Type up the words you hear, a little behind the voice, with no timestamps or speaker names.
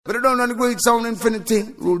But I don't know the great sound infinity.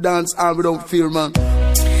 Rule dance all without fear, man. No,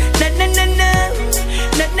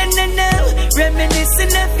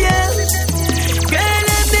 reminiscing of you. Girl,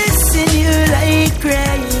 I'm missing you like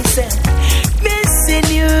crazy. Missing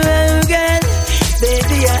you, oh girl.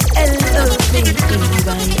 Baby, I L-O-V-E,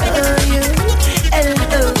 I-O-U.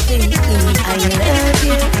 L-O-V-E, I love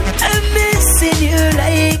you. I'm missing you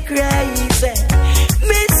like crazy.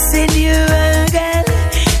 Missing you, oh girl.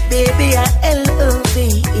 Baby, I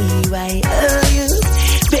L-O-V-E, I-O-U.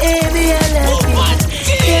 Baby, I love you.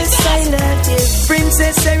 Yes, I love you.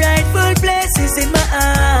 Princess, the rightful place is in my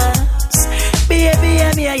arms. Baby,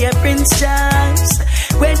 I'm here, your Prince Charles.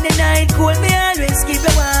 When the night cold, me always keep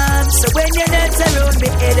you warm. So when you're not around me,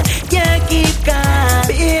 head can't keep calm.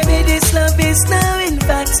 Baby, this love is no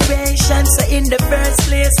infatuation. So in the first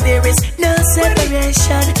place, there is no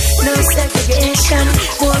separation, no segregation,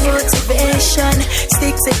 more motivation.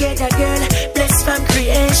 Stick together, girl, blessed from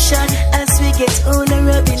creation. As we get older,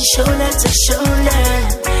 rubbing shoulder to shoulder.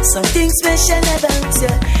 Something special about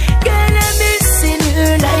you. Girl, I'm missing you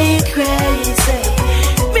like crazy.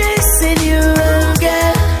 Missing you, oh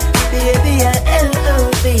girl. Baby, I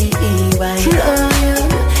L-O-V-E, Y-O-U.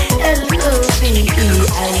 L-O-V-E,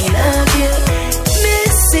 I love you.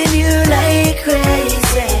 Missing you like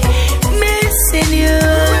crazy. Missing you,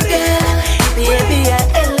 oh girl. Baby, I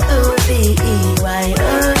L-O-V-E,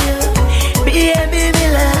 Y-O-U. Baby, me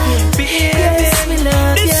love you. Yes, me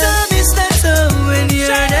love you. This song is not home when you're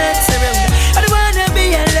not around. I don't wanna be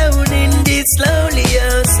alone in this lonely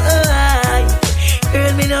house. Oh, I,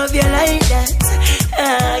 girl, me love you like that.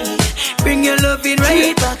 I bring your loving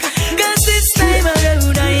right back. Cause this time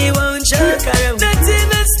around I won't joke around. Not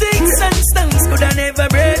even sticks and stones could I never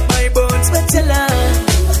break my bones. But your love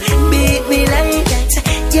beat me like that.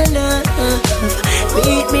 Your love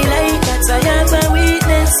beat me like that. I have a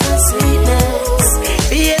weakness for sweetness.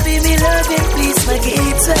 Baby, me love you, please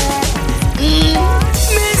forgive me.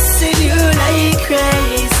 Missing you like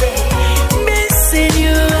crazy. Missing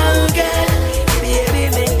you, oh girl. Baby,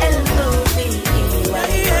 me L-O-V-E.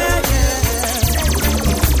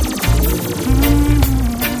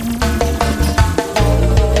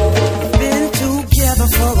 Been together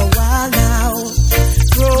for a while now,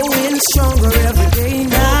 growing stronger every day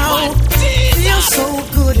now. Feels so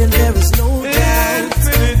good and there is no doubt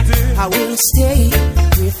I will stay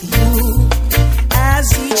with you. As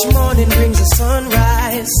each morning brings a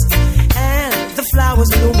sunrise and the flowers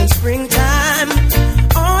bloom in springtime,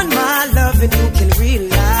 on my love and you can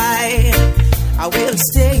rely. I will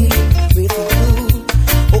stay with you.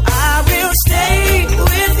 Oh, I will stay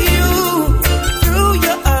with you through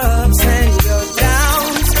your ups and your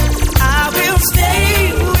downs. I will stay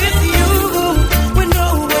with you when no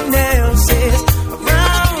one else is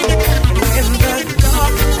around. When the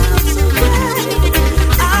darkness arrives,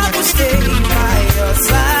 I will stay by your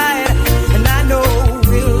side, and I know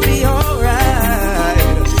we'll be alright.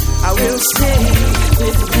 I will stay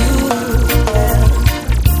with you.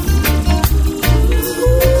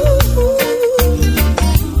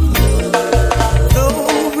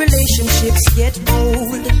 Though relationships get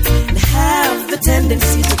old and have the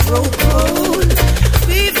tendency to grow cold,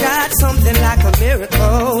 we've got something like a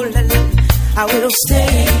miracle. I will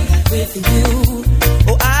stay with you.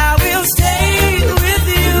 Oh, I will stay with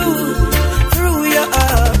you through your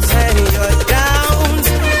ups and your downs.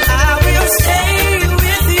 I will stay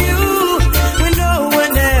with you when no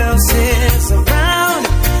one else is around.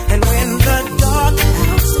 And when the dark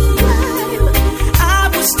clouds arrive, I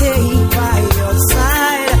will stay by your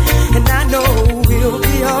side, and I know we'll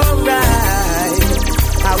be alright.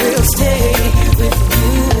 I will stay with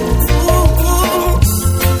you. Ooh,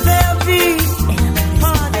 there'll be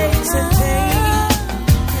heartaches and pain.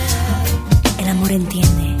 El amor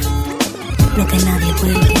entiende lo que nadie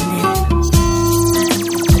puede entender.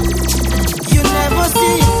 You never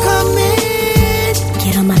see it coming,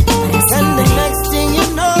 Quiero amarte para and the siempre. next thing you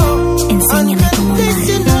know, Enséñame cómo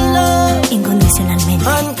unconditional amar love, incondicionalmente.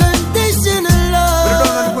 unconditional But I don't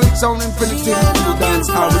know love. the great sound infinity. Rule dance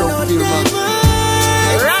all without fear, man.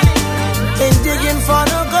 Ain't digging for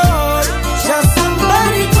no gold, just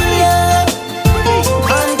somebody to love.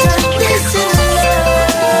 Unconditional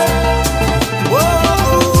love.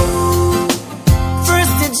 Whoa.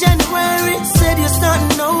 1st of January said you're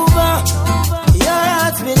starting over. Your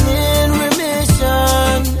heart's been in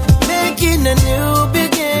remission, making a new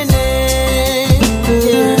beginning.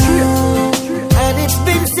 Yeah. And it's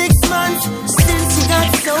been 6 months since you got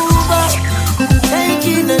sober,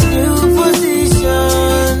 taking a new position.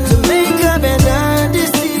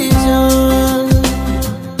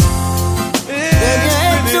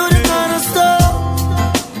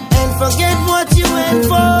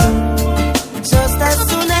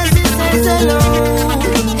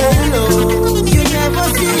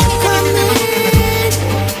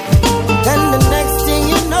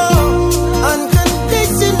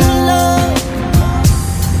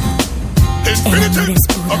 El amor es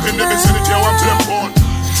puro.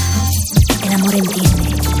 El amor entiende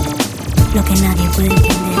lo que nadie puede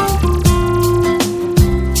entender.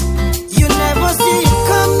 You never see it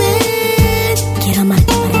coming. Quiero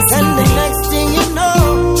amarte para siempre. And the next thing you know,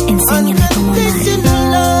 enséñame cómo amar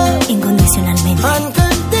incondicionalmente.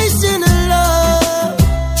 Unconditional love.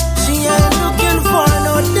 She ain't looking for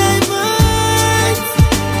no diamonds,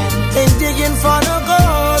 ain't digging for no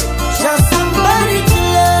gold. Just somebody to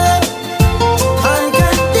love.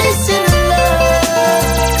 Unconditional love.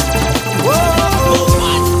 Whoa,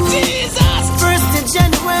 Jesus. 1st of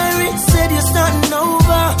January said you're starting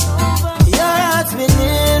over. Your heart's been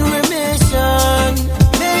in remission,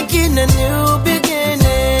 making a new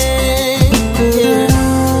beginning. Yeah.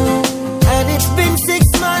 And it's been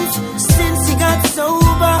 6 months since you got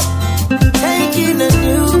sober, taking a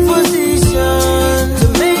new position to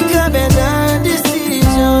make a better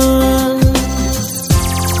decision.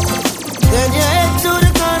 Then you head to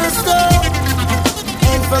the corner store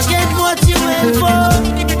and forget what you went for.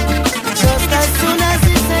 Just as soon as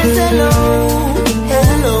he says hello,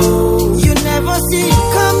 hello, you never see it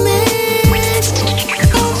coming.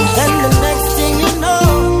 And the next thing you know,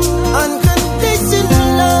 unconditional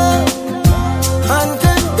love,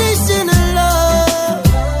 unconditional love.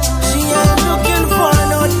 She ain't looking for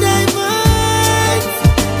no diamonds,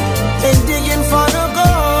 ain't digging for no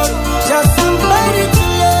gold. Just somebody to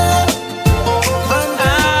love.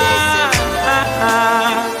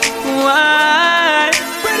 Why?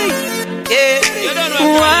 Yeah. You don't know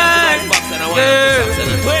Why? Where's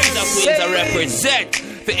the represent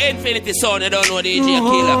for Infinity Sound? You don't know DJ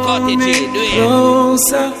Killer, cut it, do it.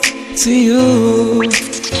 Closer to you,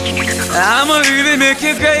 I'ma really make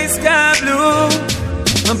your gray sky blue.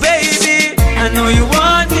 Baby, I know you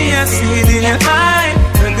want me, I see it in your eye.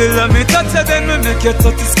 When you love me, touch it, then we make you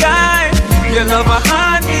touch the sky. You love a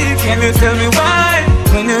honey, can you tell me why?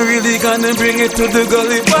 When you really gonna bring it to the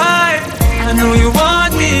gully, why? I know you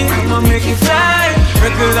want me, I'ma make you fly.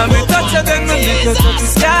 When you love me, touch it, then we make you touch the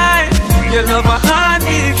sky. You love a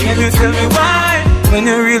honey, can you tell me why? When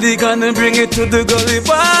you really gonna bring it to the gully,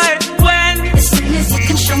 why? As soon as you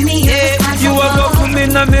can show me you are going to come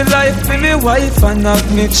in on my life, be my wife and not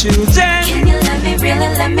my children. Can you love me, really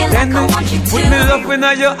love me like I want you to? Put me love in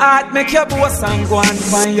your heart, make your boss and go and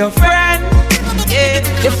find your friend. Yeah,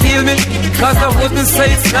 you feel me? Cause I wouldn't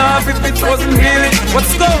say it's love if it wasn't really.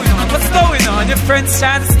 What's going on? What's going on? Your friends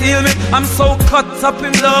trying to steal me. I'm so caught up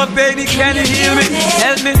in love, baby, can you hear me?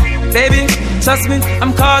 Help me, baby, trust me,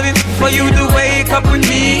 I'm calling for you to wake up with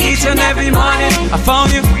me each and every morning. I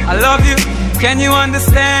found you, I love you. Can you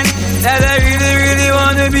understand that I really, really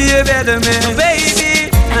wanna be a better man?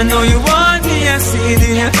 Baby, I know you want me, I see it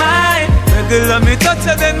in your eye. When you love me, touch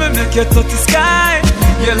it, then we make you touch the sky.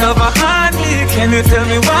 You love a honey, can you tell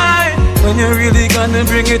me why? When you're really gonna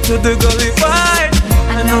bring it to the gully, why?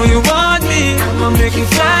 I know you want me, I'ma make you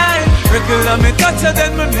fly. When you love me, touch it,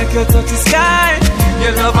 then we make you touch the sky.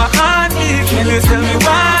 You love a honey, can you tell me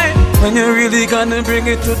why? When you're really gonna bring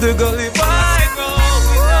it to the gully, why?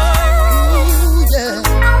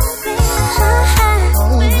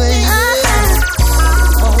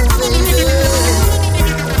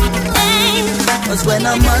 Cause when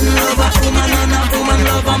a man love a woman and a woman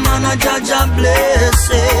love a man, a judge a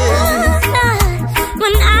blessing.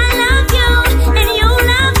 When I love you and you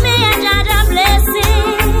love me, a judge a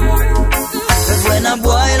blessing. Cause when a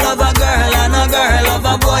boy love a girl and a girl love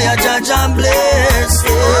a boy, a judge a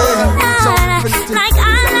blessing. Like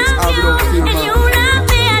I love you and you love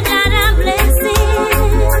me, a judge a blessing.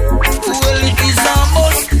 Well, it is a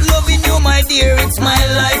must, loving you, my dear, it's my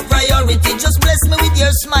life priority. Just bless me with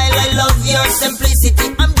your smile, I love your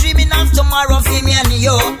simplicity. I'm dreaming of tomorrow for me and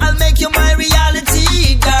you. I'll make you my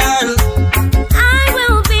reality, girl. I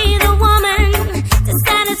will be the woman to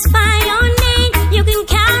satisfy your need. You can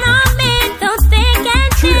count on me through thick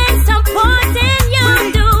and thin, supporting you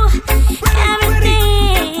do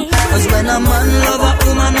everything. Cause when a man love a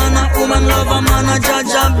woman and a woman love a man, a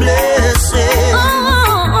judge a blessing.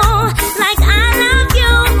 Oh, like I love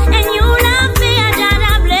you and you love me, a judge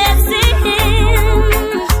a blessing.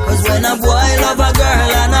 Cause when a boy love a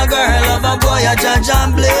girl and a girl love a boy, a judge a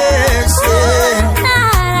blessing.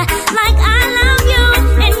 Like I love you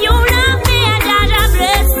and you love me, a judge a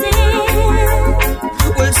blessing.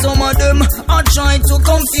 Well, some of them are trying to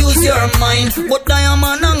confuse your mind, but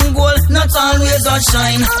diamond and gold not always a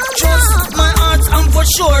shine. Trust my heart and for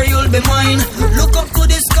sure you'll be mine. Look up to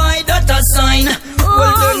the sky, that a sign.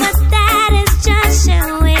 Well, but that is just a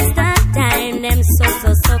waste of time. Them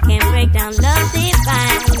so can break down love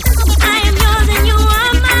divine. I am yours and you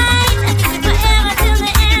are mine, forever till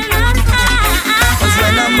the end of time. Cause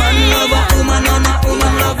when a man love a woman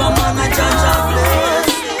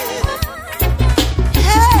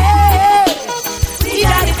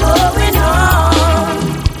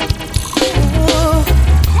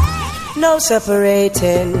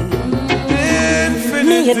separating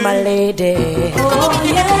me and my lady. Oh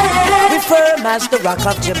yeah. We firm as the rock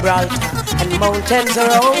of Gibraltar and mountains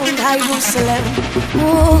around Jerusalem.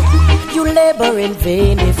 Oh, you labor in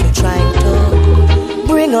vain if you're trying to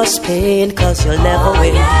bring us pain, cause you'll never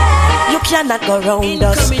win. You cannot go round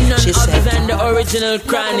us. She said, other than the original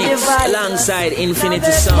Chronics alongside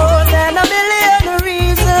Infinity Sound. More than a million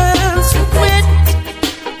reasons to quit,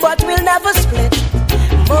 but we'll never split.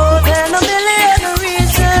 More than a million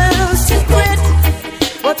reasons to quit,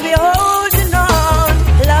 but we're holding on.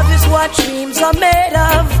 Love is what dreams are made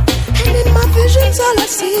of, and in my visions all I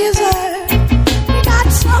see is her. We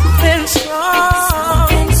got something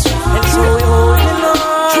strong, and so we're holding on.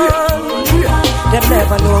 Them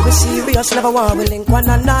never know we serious, never want we link one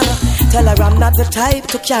another. Tell her I'm not the type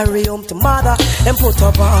to carry home to mother. Them put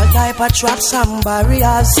up all type of traps and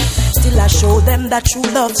barriers. Still I show them that true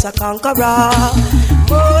love's a conqueror.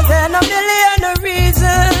 More than a million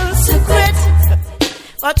reasons to quit,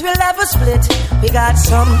 but we'll never split. We got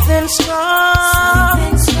something strong,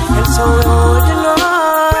 and so we're holding on.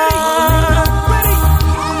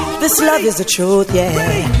 This love is the truth,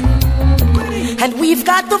 yeah. And we've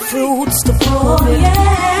got the fruits to prove it.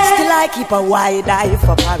 Still I keep a wide eye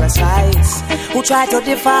for parasites who try to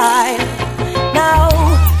defy. Now,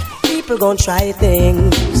 people gon' try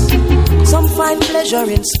things. Some find pleasure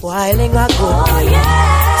in spoiling a good thing.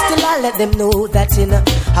 Still I let them know that in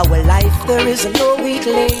our life there is no weak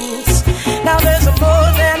links. Now there's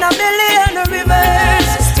more than a million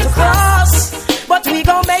rivers to cross, but we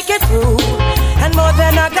gon' make it through. And more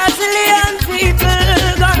than a gazillion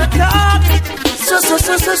people gonna talk. So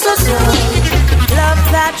love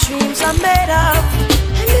that dreams are made of,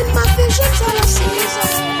 and in my visions all I see is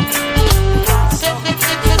her.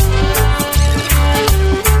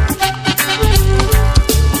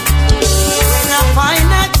 When I find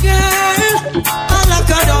that girl, all I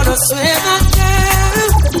got on to swear that girl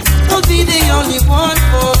will be the only one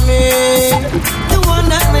for me, the one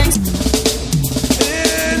that makes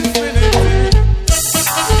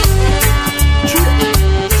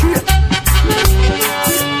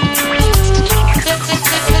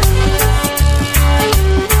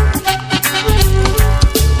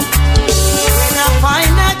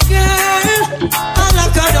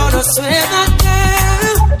swear that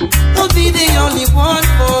girl will be the only one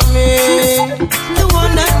for me, the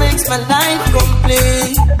one that makes my life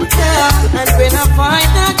complete. Yeah. And when I find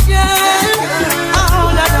that girl, I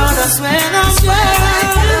hold her down, I swear that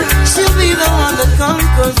girl, she'll be the one that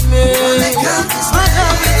conquers me. My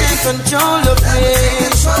love will take control of me.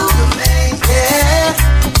 Yeah.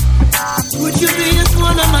 Would you be the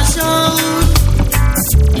one on my show?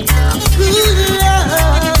 Good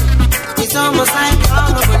love. It's almost like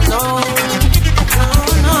all of it, no.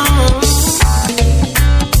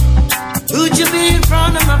 Would you be in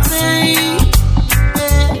front of my face?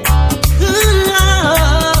 Yeah. Good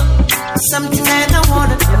love, something that I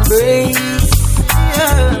wanna embrace.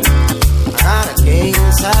 Yeah. Not a king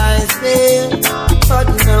size bed, but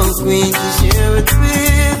no queen to share it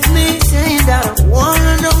with me. Saying that I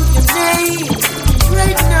wanna know your name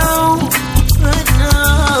right now, right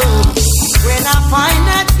now. When I find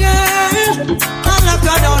that girl, all I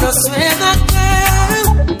got on to swear that girl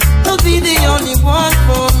will be the only one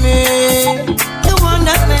for me, the one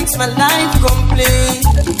that makes my life complete.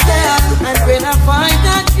 Yeah. And when I find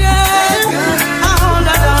that girl, I hold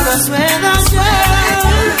her down, I swear that girl,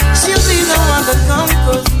 she'll be the one that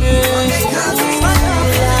conquers me.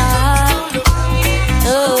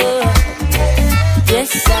 Oh,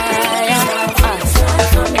 yes I am.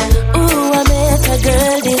 Ooh, I met a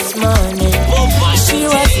girl this morning. She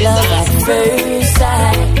was love at first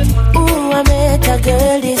sight. Ooh, I met a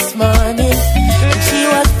girl this morning. She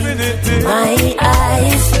was beauty to my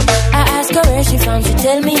eyes. I asked her where she from, she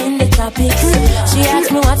tell me in the topics. She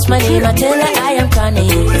asked me what's my name, I tell her I am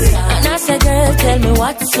Connie. And I said, girl, tell me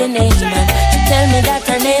what's your name. And she tell me that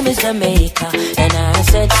her name is Jamaica. And I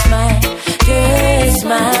said, smile, girl,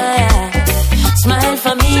 smile. Smile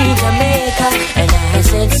for me, Jamaica. And I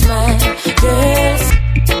said, smile, girl.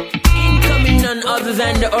 None other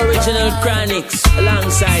than the original Chronics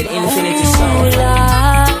alongside Infinity Sound.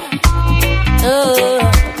 Oh,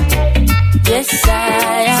 yes I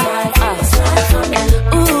am.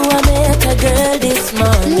 Ooh, I met a girl this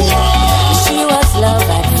morning. She was love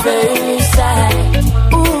at first sight.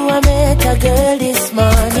 Ooh, I met a girl this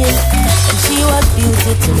morning, and she was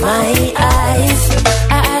beauty to my eyes.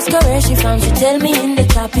 I asked her where she from, she tell me in the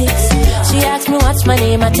tropics. She asked me what's my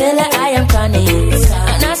name, I tell her I am Connie.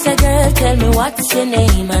 And I said, girl, tell me what's your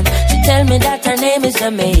name. And she tell me that her name is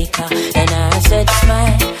Jamaica. And I said,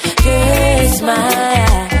 smile, girl,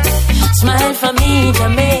 smile. smile for me,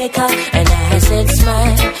 Jamaica. And I said,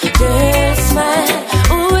 smile, girl, smile.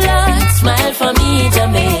 Ooh, Lord, smile for me,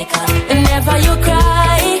 Jamaica. Never you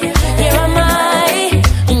cry, here am I.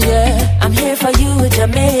 Yeah, I'm here for you,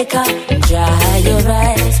 Jamaica. Dry your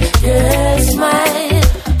eyes, girl, smile.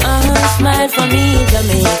 Smile for me,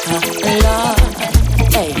 Jamaica. Lord,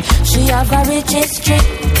 hey, she have a rich history.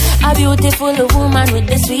 A beautiful woman with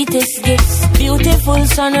the sweetest gifts. Beautiful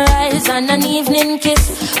sunrise and an evening kiss.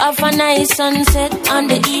 Of a nice sunset on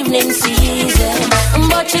the evening season.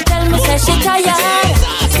 But she tell me, say she tired.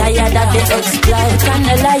 Tired of the exploits and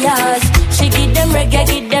the liars. She give them reggae,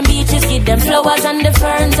 give them beaches, give them flowers and the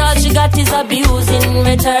ferns. All she got is abuse in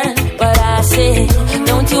return. But I say,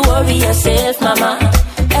 don't you worry yourself, mama.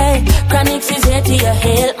 Hey, Chronixx is here to your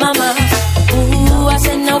help, mama. Ooh, I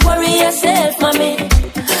said, no worry yourself, mommy.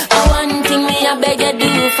 One thing me, I beg you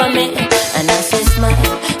do for me. And I say,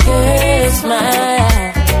 smile, girl,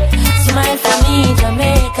 smile. Smile for me,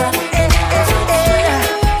 Jamaica.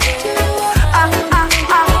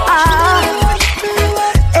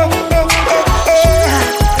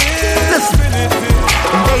 Listen,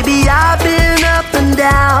 baby, I've been up and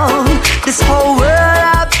down. This whole world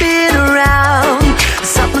I've been around.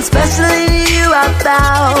 Something special in you I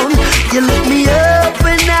found. You lift me up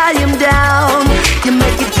when I am down. You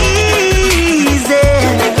make it easy.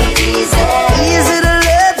 Easy to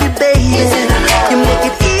love you, baby. You make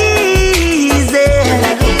it easy.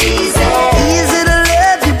 Easy to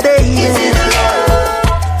love you, baby.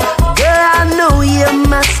 Girl, I know you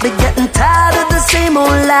must be getting tired of the same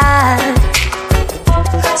old lie.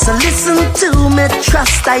 So listen to me,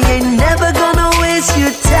 trust I ain't never gonna waste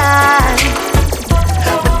your time.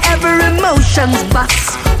 Whenever emotions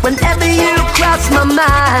bust, whenever you cross my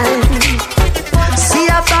mind. See,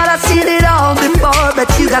 I thought I'd seen it all before, but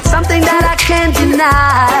you got something that I can't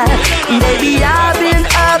deny. Baby, I've been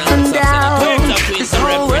up and down. This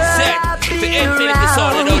whole world I've been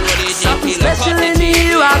around. Something special in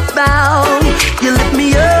you I found. You lift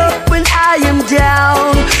me up when I am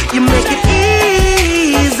down. You make it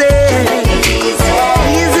easy.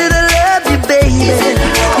 Easy to love you, baby.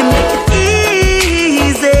 You make it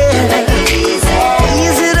easy.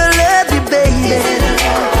 Easy to love you, baby.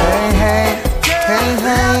 Yeah,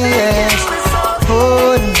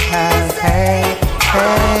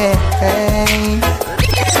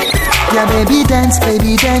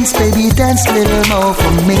 baby dance little more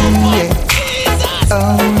for me, yeah.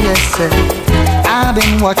 Oh, yes, sir. I've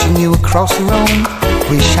been watching you across the room.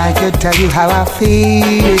 Wish I could tell you how I feel.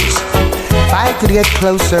 If I could get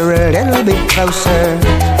closer, a little bit closer,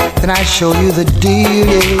 then I'd show you the deal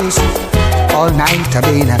is. All night I've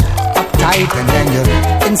been uptight, and then you're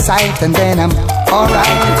inside, and then I'm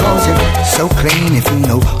alright, cause you're so clean, if you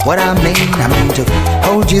know what I mean. I mean to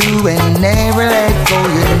hold you and never let go.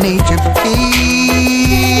 You need to be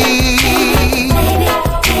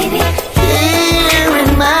here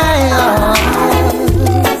in my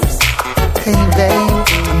arms. Hey babe,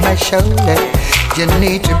 on my shoulder. You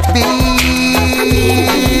need to be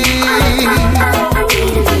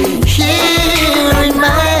here in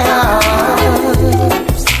my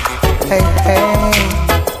arms. Hey, hey,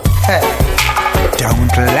 hey.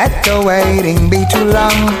 Don't let the waiting be too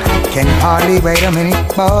long. Can hardly wait a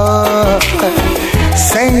minute more.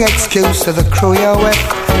 Say excuse to the crew you're with.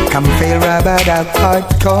 Come feel rubbered out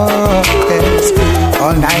hardcore. Yes.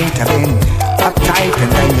 All night I've been uptight,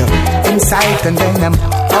 and then you're inside, and then I'm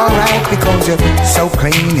alright, because you're so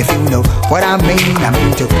clean, if you know what I mean. I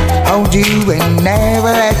mean to hold you and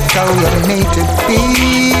never let go. You need to be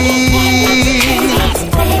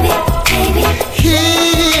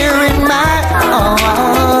here in my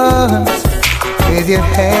arms, with your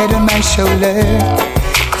head on my shoulder.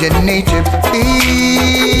 You need to be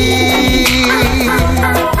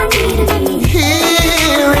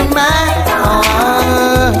here in my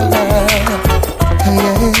arms.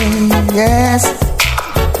 Yes,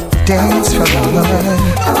 dance for the Lord.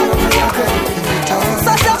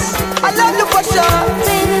 Sasha, I love you for sure.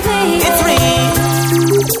 It's real.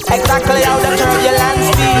 Exactly how the turbulence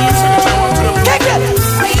feels. Kick it.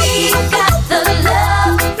 We got the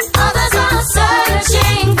love others are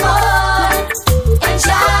searching for, and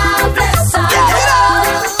God bless our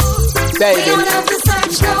love. Baby. We don't have to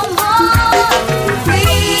search no more. We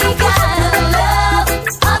got the love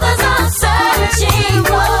others are searching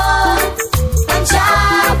for, and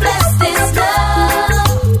God bless this love.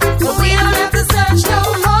 But we don't have to search no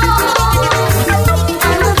more.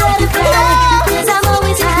 I'm a better friend, 'cause I'm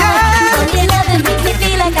always high. Only loving make me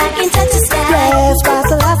feel like I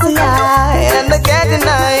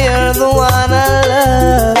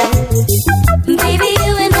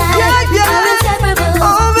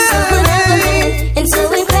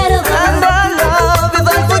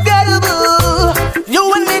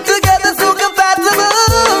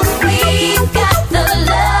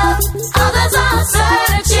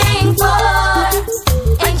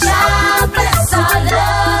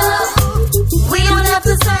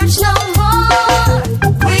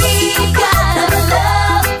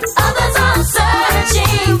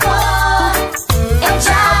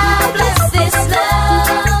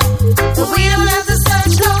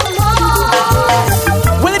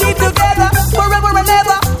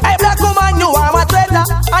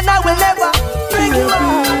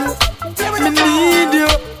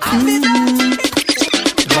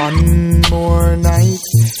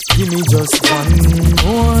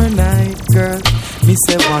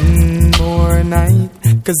one more night,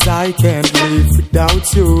 'cause I can't live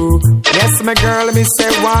without you. Yes, my girl, let me say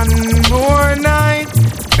one more night.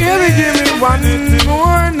 Baby, give me one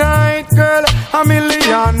more night, girl. A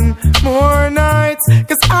million more nights,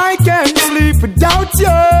 'cause I can't sleep without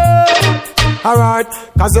you. Alright,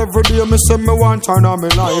 'cause every day me say me want turn on my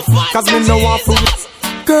life, 'cause me no want to.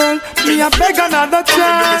 Girl, me a beg another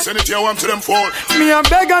chance. Me a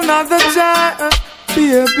beg another chance.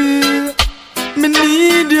 Baby, me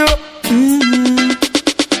need you.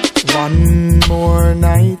 One more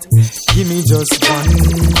night, give me just one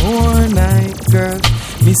more night, girl.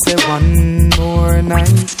 Me say one more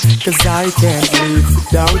night, 'cause I can't live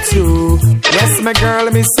without you. Yes, my girl,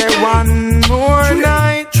 me say one more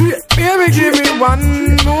night. Baby, give me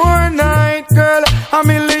one more night, girl. A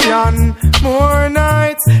million more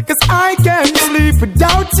nights, 'cause I can't sleep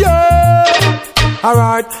without you.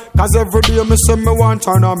 Alright, 'cause every day me say me want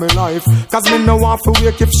turn on my life, 'cause me no want to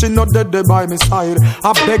wake if she not dead there by my side.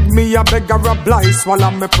 I beg her a blight,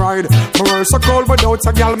 swallow my pride. My world so cold without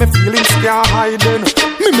a girl, me feelings can't hiding.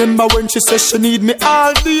 Me remember when she said she need me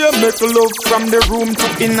all day, make love from the room to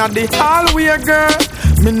inna the hallway, girl.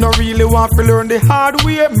 Me no really want to learn the hard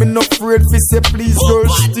way. Me no afraid to say please girl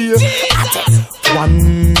stay.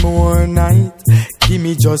 One more night, give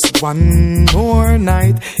me just one more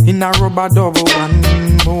night in a rubber double.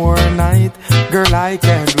 One more night, girl, I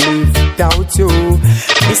can't live without you.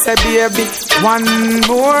 Me say baby, one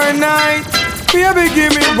more night. Baby,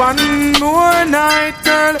 give me one more night,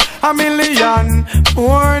 girl. A million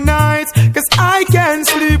more nights, 'cause I can't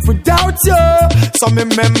sleep without you. So me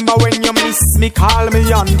remember when you miss me, call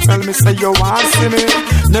me and tell me say you want see me.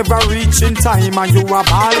 Never reach in time and you a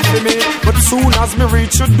ball for me, but soon as me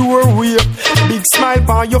reach your doorway, big smile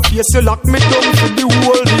on your face, you lock me down for the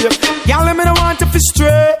whole day. Y'all, me no want you to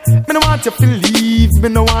stray, me no want you to leave, me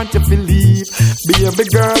no want you to leave. Baby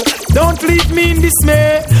girl, don't leave me in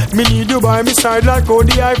dismay. Me need you by my side like how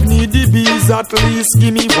the hive need the bees. At least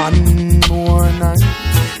give me one more night,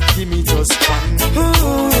 give me just one.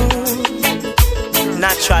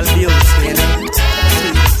 Natural beauty, you know.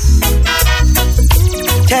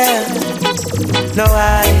 Tell, no,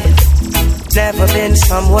 I've never been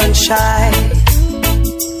someone shy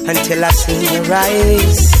until I seen your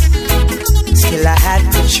eyes. Still I had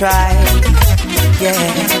to try,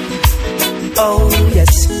 yeah. Oh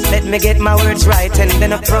yes, let me get my words right and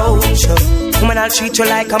then approach you. Woman, I'll treat you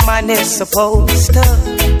like a man is supposed to.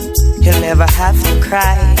 You'll never have to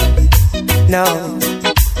cry, no.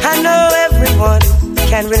 I know everyone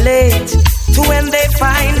can relate to when they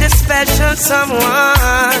find a special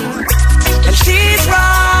someone. And she's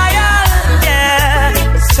royal, yeah,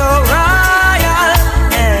 so royal.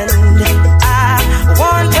 And I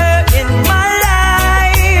want her in my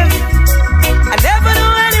life. I never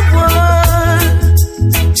knew anyone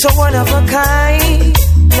so one of a kind,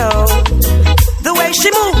 no. The way she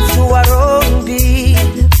moves to her own beat,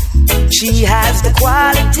 she has the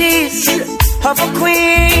qualities of a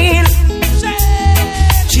queen.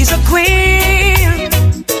 She's a queen.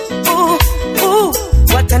 Ooh, ooh,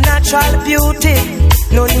 what a natural beauty.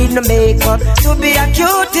 No need no makeup to be a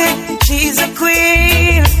cutie. She's a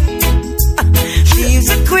queen. She's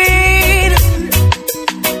a queen.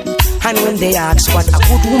 And when they ask what a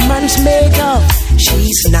good woman's made of,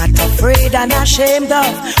 she's not afraid and ashamed of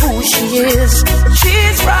who she is.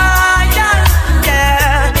 She's royal,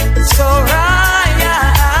 yeah, so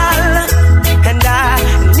royal. And I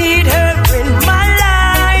need her in my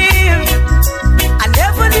life. I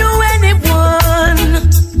never knew anyone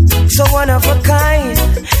so one of a kind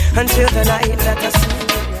until the night that I saw you.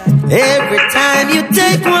 Every time you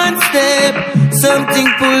take one step, something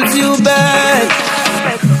pulls you back,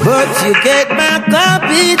 but you get back up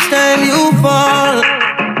each time you fall.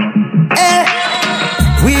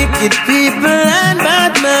 Wicked people and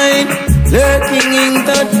bad mind lurking in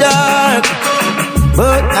the dark,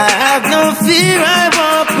 but I have no fear, I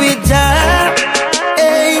walk with Jah.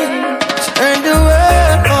 Turn the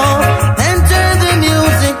world on and turn the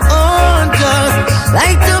music on. Just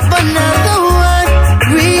light up another one,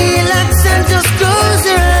 relax and just close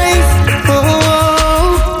your eyes.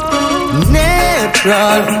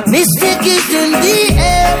 Natural mystic is in the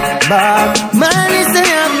air, but man is I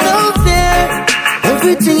have no fear.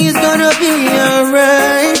 Everything is gonna be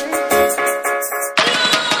alright.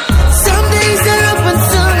 Some days are up and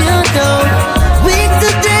some you're down. Week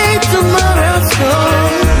today, tomorrow's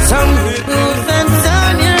gone. Some lose and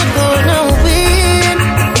some you're gonna win.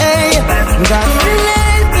 Hey, that's the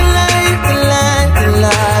life, the life, the life, the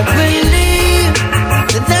life we live.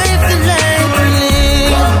 The life, the life we live.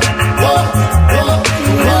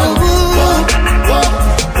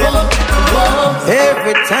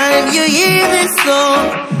 Every time when you hear this song,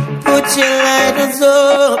 put your lighters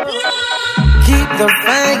up. Keep the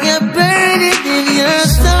fire burning in your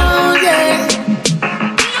soul, yeah.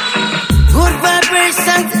 Good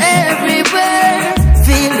vibrations everywhere.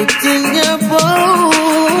 Feel it in your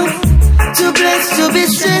bones. Too blessed to be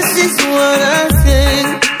stressed is what I sing.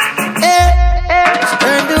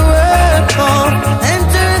 Turn the world on and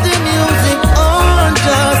turn the music on.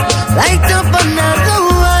 Just light up another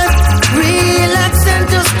one. Relax and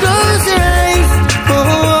just close your eyes.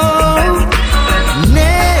 Oh,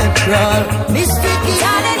 natural, mystical.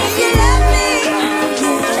 Darling, if you love me,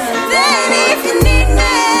 baby, if you need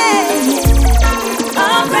me,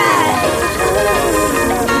 alright.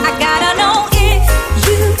 I gotta know if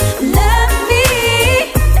you love me.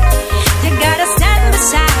 You gotta stand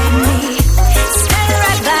beside me, stand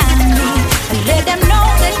right by me, and let them know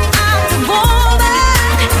that I'm the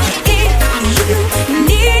woman. If you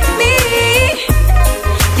need me,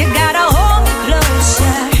 you gotta hold me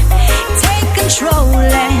closer, take control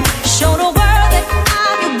and show the world that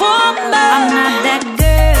I'm your woman. I'm not that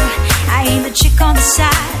girl, I ain't the chick on the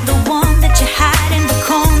side, the one that you hide in the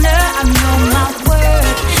corner. I know my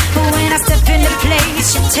worth, but when I step in the place,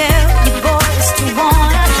 you tell your boys to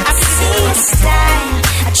wanna. I see your style,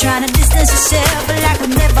 I try to distance yourself, but like we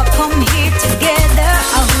never come here together.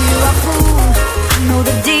 I'll do you a fool, I know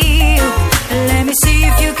the deal. Let me see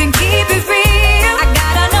if you can keep it real. I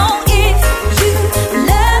gotta know if you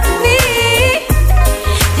love me.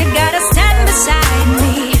 You gotta stand beside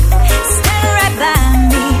me, stand right by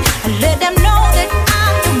me, and let them know that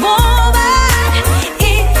I'm the woman.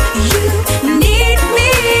 If you need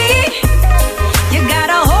me, you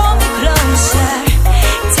gotta hold me closer,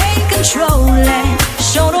 take control and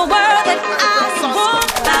show the world that I'm the woman.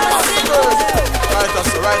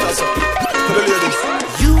 Right, to the ladies.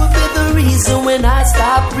 You will be the reason when I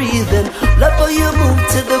stop breathing. Love how you move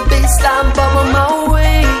to the baseline, bubble my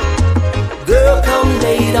way. Girl, come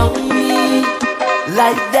lay on me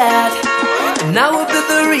like that. And I will be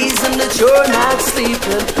the reason that you're not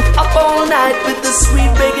sleeping. Up all night with the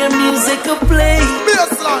sweet reggae music to play.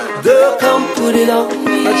 Girl, come put it on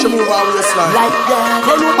me Make sure move on with your slide. like that.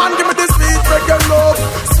 Girl, woman, give me the sweet reggae love.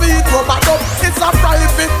 Sweet rubber dub. It's a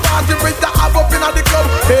private party with the ab up in the club.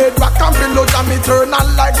 Head back and pillow jam eternal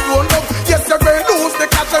like grown up. Yes, you're going to lose the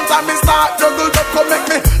cash and time me start juggle up. Come make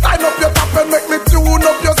me line up your top and make me tune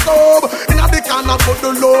up your sub. In the corner put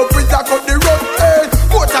the love, we just got the road. Hey,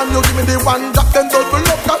 more time you give me the one drop, then double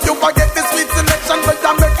up. Cause you forget the sweet selection, but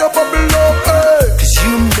I make you bubble up. Hey. Cause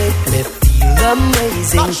you make me feel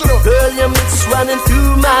amazing. Girl, your mix running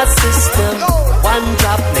through my system. One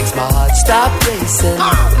drop makes my heart stop racing.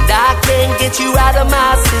 And I can't get you out of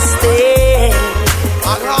my system.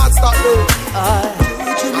 I can't stop me.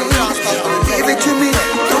 Give it to me.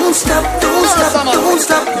 Don't stop, don't stop, don't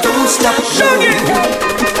stop, don't stop.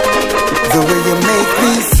 The way you make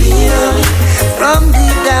me feel from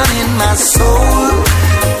deep down in my soul,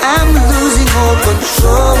 I'm losing all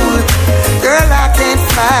control. Girl, I can't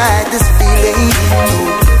fight this feeling.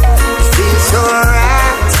 It feels so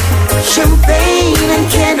right. Champagne and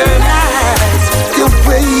candlelight, the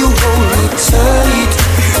way you hold me tight.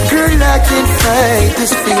 Girl, I can't fight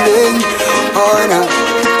this feeling. Oh no.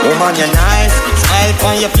 Woman, you're nice. Smile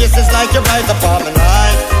on your face is like you're right upon my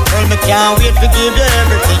life. Girl, me can't wait to give you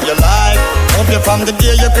everything you like. Hope you from the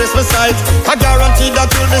day you Christmas sight. I guarantee that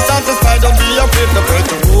you'll be satisfied. Don't be afraid to break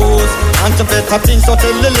the rules and to better things, so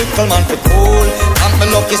tell the little man to cool. I'm my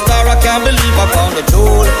lucky star, I can't believe I found a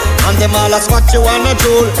jewel. And them all ask what you wanna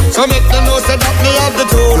do, so make them know say that me have the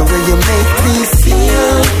tool. The way you make me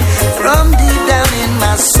feel from deep down in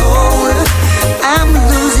my soul, I'm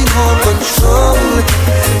losing all control.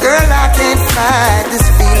 Girl, I can't fight this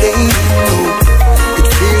feeling. No, it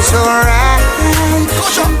feels alright.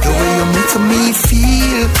 The way you make me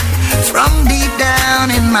feel from deep down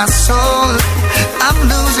in my soul, I'm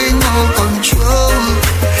losing all control,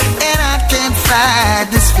 and I can't fight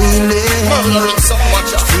this feeling.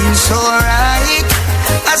 It feels alright.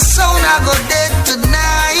 A sound I go dead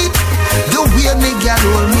tonight. The way me girl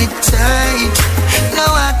hold me tight. No,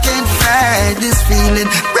 I can't fight this feeling.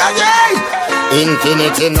 Brother!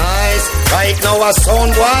 Infinity nice. Right now a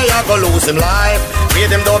sound boy I go lose him life. Made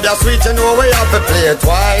him dub ya sweet, you know we have to play it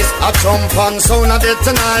twice. I jump on sound of it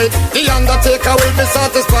tonight. The Undertaker will be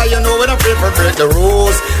satisfied, you know when I people break the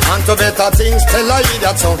rules. And to better things tell I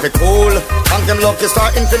that sound be cool. Thank them lucky star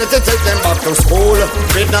Infinity, take them back to school.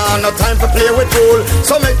 We now no time to play with fool,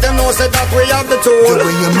 so make them know say that we have the tool. The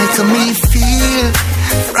way you make me feel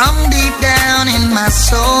from deep down in my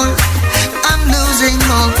soul, I'm losing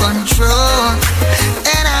all control,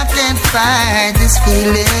 and I can't fight this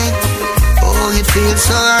feeling. Oh, it feels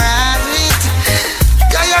so right.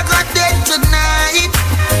 Girl, you got that tonight.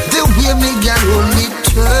 The way me girl hold me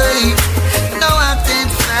tight. No, I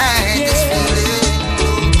can't fight this feeling.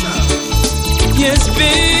 Yes,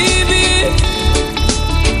 baby.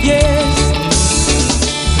 Yes.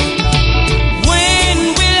 When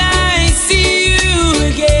will I see you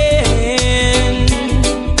again?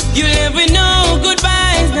 You'll never know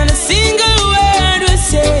goodbyes, not a single word was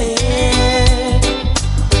said.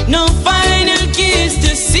 No final kiss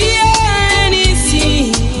to seal any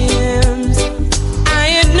seams. I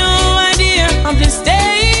had no idea of the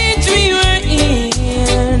stage we were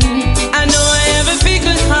in. I know I have a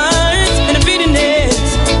fickle heart and a bitterness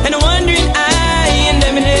and a wandering eye and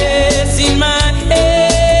emptiness in my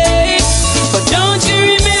head. But don't you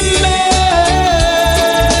remember?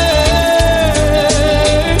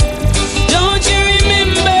 Don't you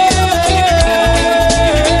remember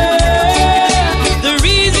the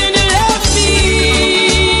reason you left me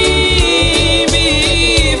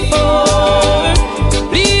before?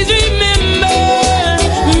 Please remember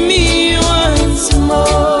me once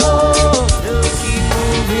more. Keep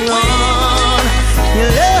moving on. Your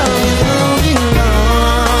love is moving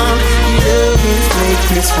on. Your love is make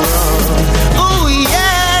me strong. Oh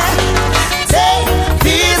yeah. Take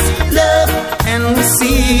this love and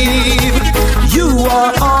receive. You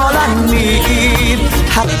are all I need.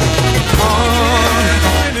 Have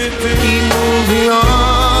on. Keep moving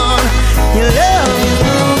on. Your love is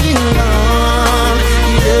moving on.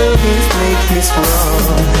 Your love is make me strong.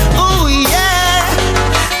 Oh yeah.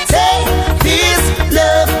 Take this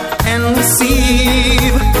love and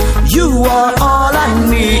receive. You are all I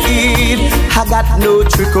need. I got no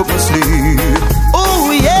trick up my sleeve.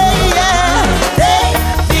 Oh yeah, yeah. Take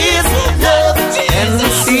this love and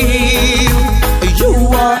receive. You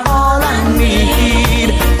are all I need.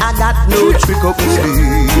 I got no trick up my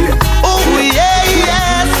sleeve. Oh yeah,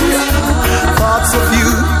 yes. Thoughts of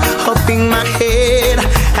you up in my head,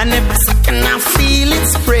 and every second I feel it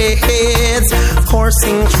spreads,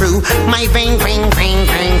 coursing through my vein.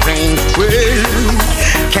 Well,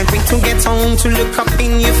 can't wait to get home to look up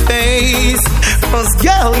in your face, 'cause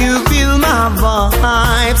girl, you feel my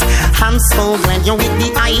vibes. I'm so glad you're with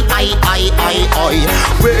the I.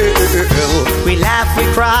 Well, we laugh, we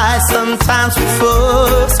cry, sometimes we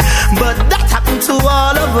fuss, but that happened to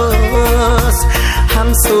all of us.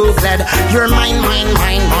 I'm so glad you're mine.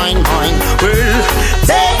 Well,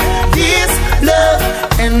 take this love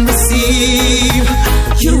and receive.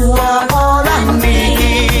 You are all I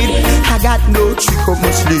need. I got no trick up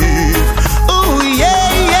my sleeve. Oh yeah,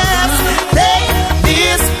 yes. Take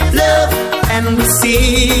this love and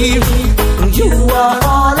receive. You are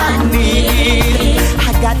all I need.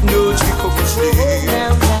 I got no trick up my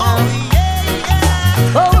sleeve. Oh yeah,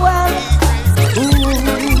 yeah. Oh well.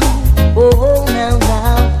 Ooh. Oh now.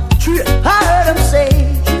 I heard him say,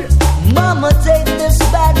 Mama, take this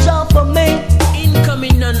badge off of me.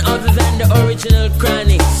 Incoming none other than the original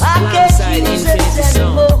Chronics, I alongside can't use Infinity it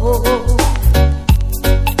Sound. anymore.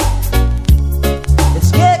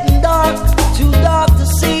 It's getting dark, too dark to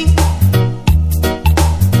see.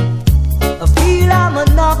 I feel I'm a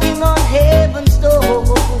knocking on heaven's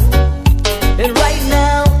door. And right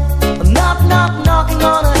now, I'm knocking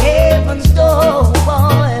on a heaven's door,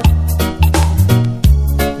 boy.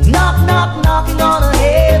 Knocking on a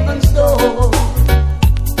heaven's door.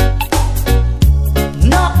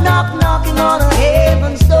 Knocking on a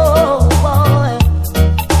heaven's door, boy.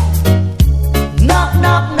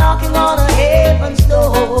 Knocking on a heaven's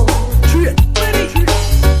door.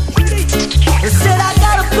 They said I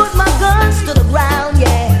gotta put my guns to the ground,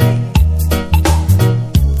 yeah.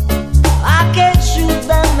 I can't shoot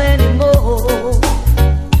them anymore.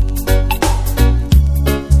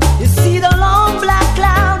 You see the long black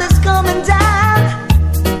cloud is coming down.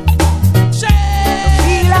 I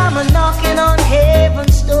feel I'm a knocking on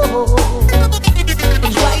heaven's door.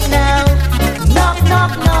 And right now,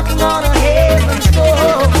 knocking on a heaven's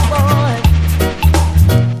door, boy.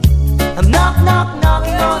 I'm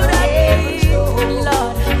knocking on a heaven's door.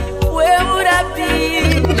 Lord, where would I be?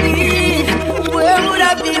 Where would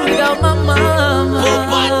I be without my mama?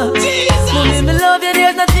 Mommy, me love you,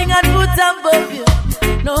 there's nothing I'd put above you.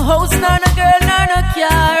 No house, nor no girl, nor no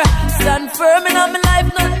car. Stand firm in my life,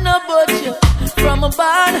 nothing about you. From a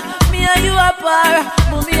barn, me and you are par.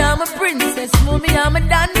 Mommy, I'm a princess. Mommy, I'm a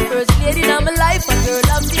dan. First lady in my life, a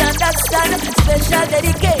girl of the understand. Special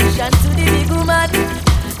dedication to the big woman.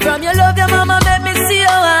 From your love, your mama made me see your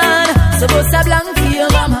hand. So bust a blank for your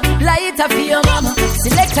mama, lighter for your mama.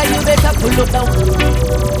 Selector, you better pull up down.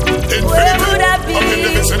 Where would I be?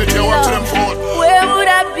 Where would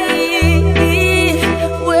I be?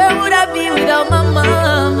 Where would I be without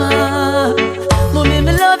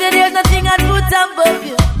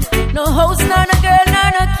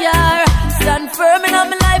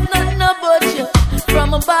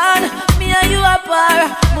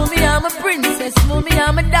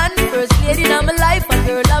lady in my life, a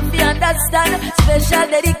girl I be understand. Special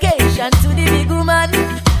dedication to the big woman.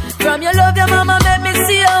 From your love, your mama make me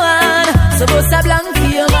see your hand. So bust a blank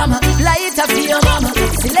for your mama, light up for your mama.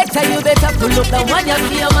 Selector, you better pull up the one you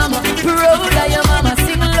for your mama. Proud of your mama,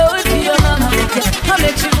 sing loud for your mama. Yeah, I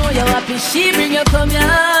make you know you're happy. She bring you come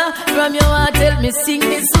here. From your heart, tell me sing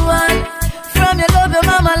this one. From your love, your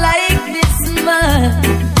mama like this man.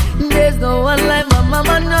 There's no one like my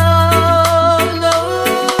mama, no, no.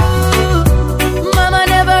 Mama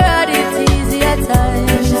never had it easy at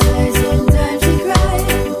times. Sometimes she cried.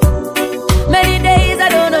 Many days I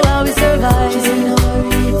don't know how we survive. She said, no worry,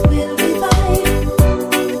 it will be fine.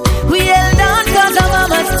 We held on cause of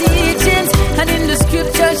mama's teachings. And in the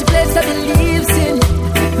scripture she placed her beliefs in.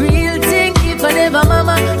 Real thing, if I never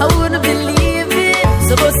mama, I wouldn't believe it.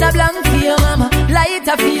 So bust a blank for your mama, light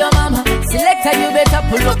up for your mama. Selector, you better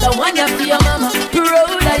pull up the one you for your mama.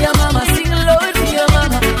 Proud of your mama, sing loud for your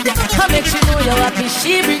mama. Yeah, I make you know you're happy.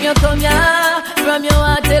 She bring you come here. From your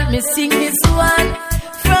heart, tell me sing this one.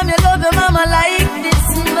 From your love, your mama like this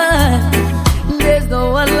man. There's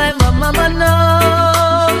no one like my mama, no,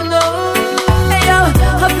 no. Hey yo,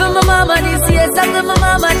 after my mama this year, after my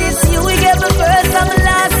mama this year, we get the first and the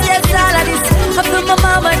last, yes, all of this. After my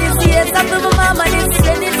mama this year, after my mama this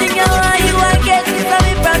year, anything you want, you will get this,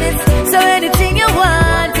 I promise. So anything you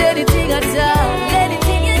want, anything at all,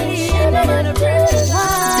 anything you need, I'm gonna bring it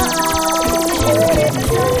home.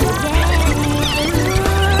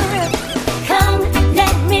 Come,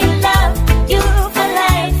 let me love you for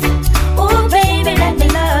life. Oh baby, let me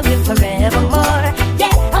love you forevermore.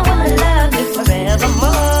 Yeah, I wanna love you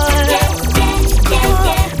forevermore. Yeah, yeah, yeah,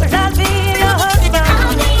 yeah. But I'll be your husband,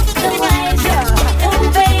 I'll be the wife. Oh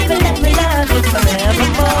baby, let me love you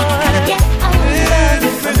forevermore. Yeah, I wanna love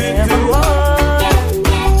you forevermore. Yeah,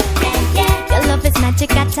 yeah, yeah, yeah. Your love is magic,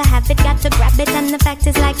 got to have it, got to grab it. And the fact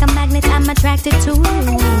is like a magnet, I'm attracted to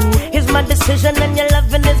you. It's my decision and your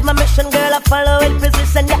loving is my mission. Girl, I follow in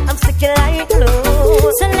position, yeah, I'm sticking like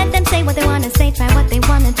glue. So let them say what they wanna say, try what they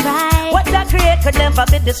wanna try. What I create could never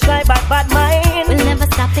be described by bad mind. We'll never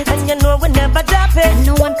stop it, and you know we'll never drop it, and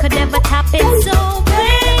no one could ever top it. So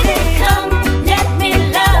baby, come, let me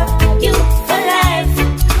love you for life.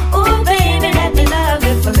 Oh baby, let me love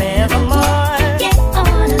you forevermore. Yeah, I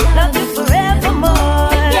wanna love you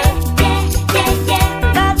forevermore. Yeah, yeah, yeah,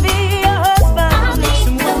 yeah. I'll be your husband. I'll be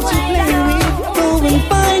the wife. Go and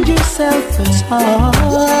find yourself a toy.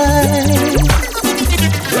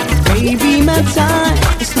 Baby, my time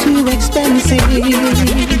is too expensive,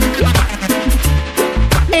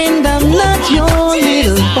 and I'm not your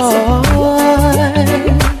little boy.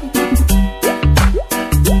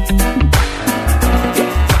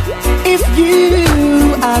 If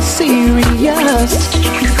you are serious,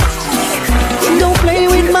 don't play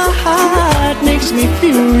with my heart, makes me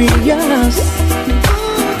furious.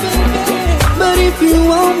 But if you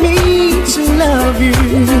want me to love you,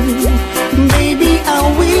 baby, I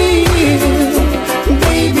will.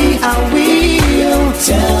 Baby, I will.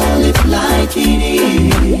 Tell it like it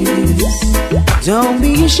is. Don't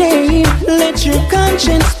be ashamed, let your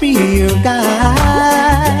conscience be your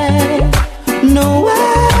guide. No, I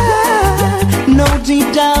know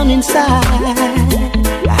deep down inside,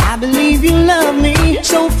 I believe you love me,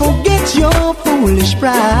 so forget your foolish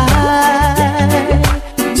pride.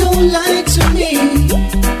 Don't lie to me,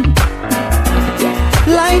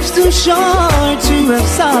 life's too short to have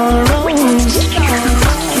sorrows.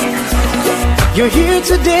 You're here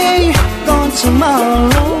today, gone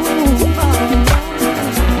tomorrow.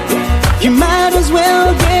 You might as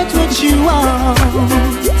well get what you want.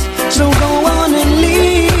 So go on and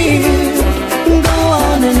live, go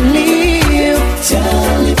on and live.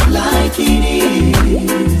 Tell it like it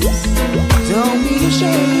is. Don't be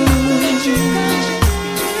ashamed.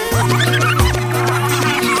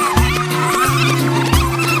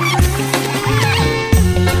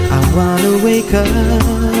 I wanna wake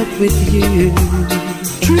up with you.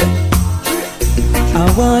 I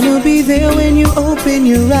wanna be there when you open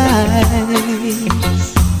your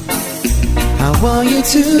eyes. I want you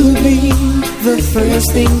to be the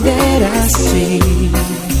first thing that I see.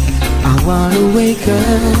 I wanna wake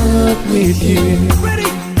up with you.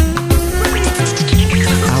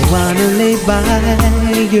 I wanna lay by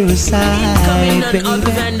your side, baby.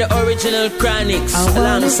 Other than the original Chronics, I wanna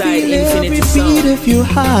alongside feel Infinity every Sound. beat of your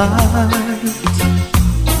heart.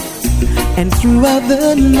 And throughout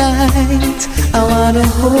the night, I wanna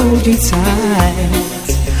hold you tight.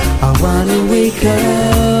 I wanna wake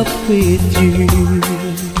up with you.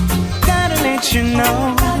 Gotta let you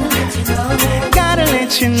know. Gotta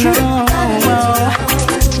let you know.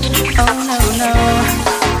 Oh no, no.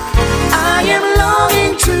 I am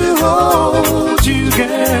longing to hold you,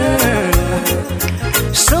 girl.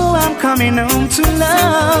 So I'm coming home to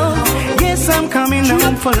love. Yes, I'm coming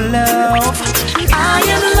home for love. I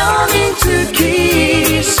am longing to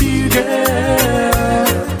kiss you, girl.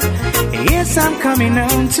 Yes, I'm coming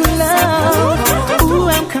home to love. Ooh,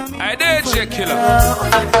 I'm coming home for love.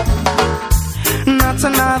 Not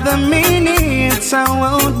another minute, I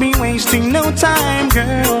won't be wasting no time,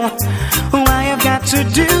 girl. Oh, I have got to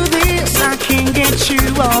do this, I can't get you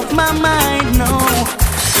off my mind, no.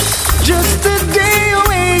 Just a day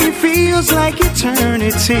away feels like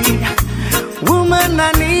eternity. Woman,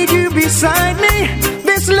 I need you beside me.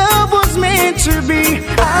 This love was meant to be.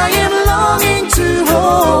 I am longing to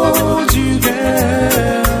hold you,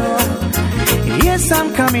 girl. Yes, I'm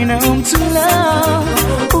coming home to love.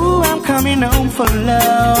 Ooh, I'm coming home for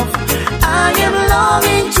love. I am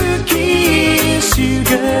longing to kiss you,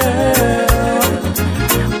 girl.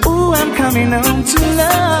 Ooh, I'm coming home to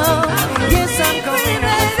love. Yes, I'm coming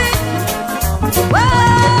home.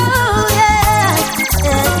 Whoa, yeah.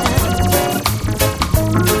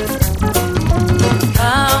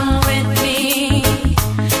 Come with me,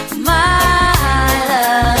 my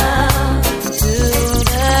love, to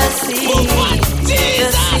the sea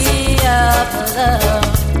of love.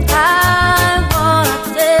 I wanna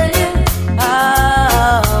tell you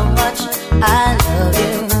how much I love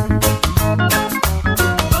you.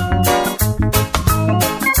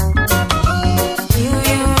 Do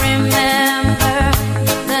you remember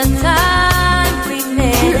the time we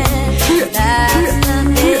met? That's the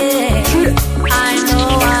day. I know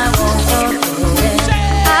I won't forget.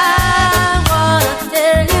 I wanna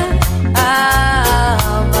tell you how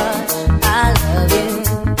much I love you.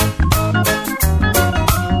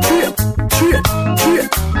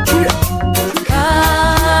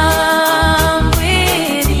 Come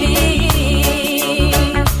with me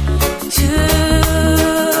to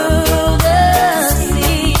the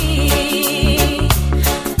sea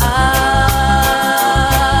of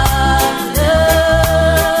love.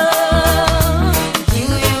 Do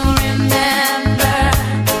you remember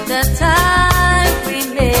the time we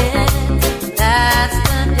met? That's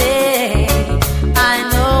the day. I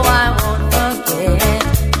know I won't forget.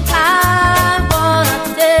 I wanna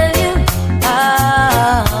tell you how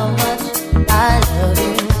much I love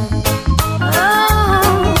you. Oh,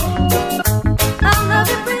 I love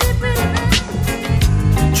you, pretty, pretty.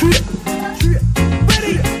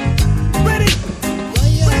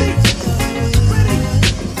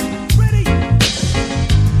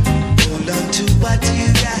 Hold on to what you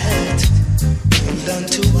got. Hold on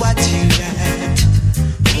to what you got.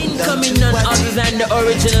 Incoming none other than the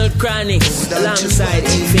original Chronics alongside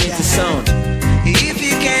Infinity Sound. If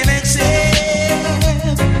you can accept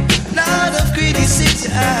lot of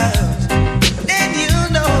criticism, then you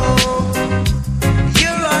know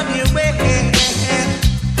you're on your way.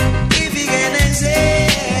 If you can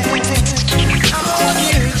accept I'm on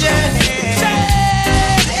your journey,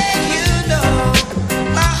 then you know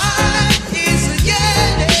my heart is a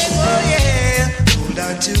yearning. Oh yeah, hold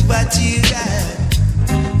on to what you got.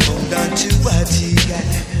 Hold on to what you got.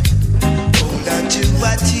 Hold on to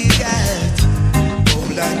what you got.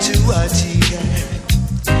 Hold on to what you got.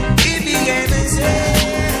 If you can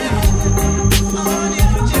accept on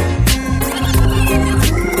your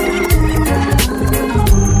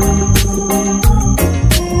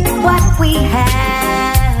What we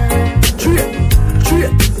have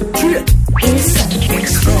is something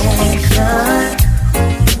special.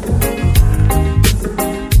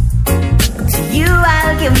 To you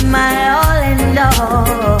I'll give my all and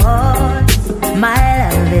all. My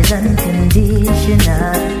love is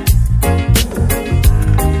unconditional.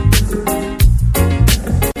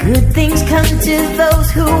 Good things come to those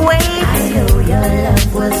who wait. I know your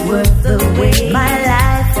love was worth the wait. My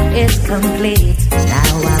life is complete.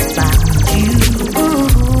 Now I found you.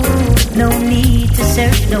 No need to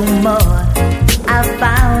search no more. I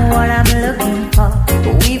found what I'm looking for.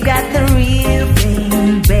 We've got the real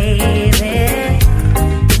thing, baby.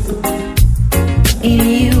 In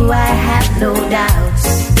you I have no doubts.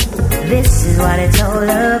 This is what it's all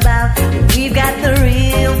about. We've got the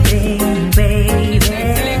real thing, baby.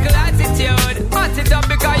 Little attitude, hot it up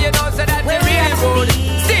because you know so that you really good.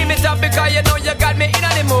 Steam it up because you know you got me in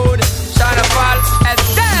the mood. Shine a fall,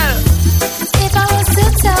 Estelle. If I was to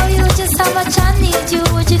tell you just how much I need you,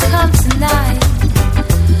 would you come tonight?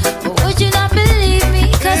 Or would you not believe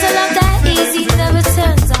me? Cause a love that easy never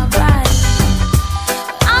turns out right.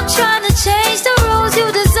 I'm trying to change the rules. You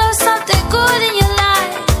deserve something good in your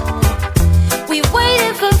life. We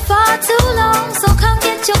waited for far too long, so come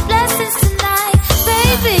get your blessings tonight.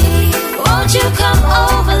 Baby, won't you come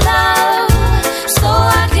over, love? So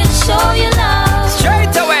I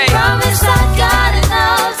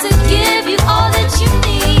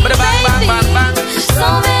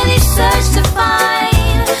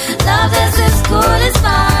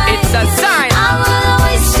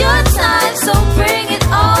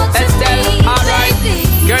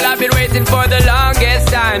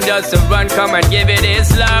time just to run, come and give it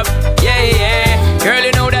his love. Yeah, yeah. Girl,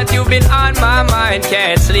 you know that you've been on my mind.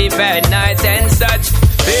 Can't sleep at night and such.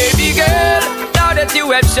 Baby girl, now that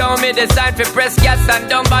you have shown me the sign for press gas and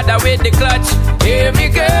don't bother with the clutch. Hear me,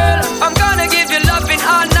 girl, I'm gonna give you loving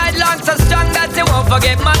all night long, so strong that you won't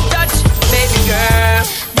forget my touch. Baby girl,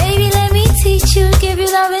 baby, let me teach you, give you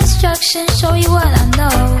love instruction, show you what I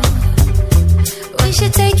know. We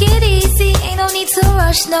should take it easy, ain't no need to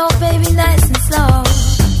rush, no, baby, nice and slow.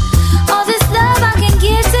 All this love I can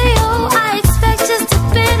give to you, I expect just a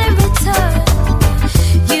bit in return.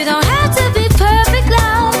 You don't have to be perfect,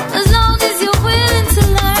 love, as long as you're willing to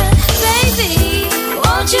learn. Baby,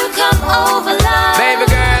 won't you come over, love? Baby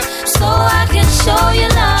girl, so I can show you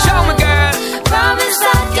love. Show me, girl. Promise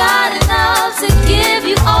I got enough to give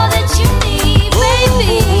you all that you need,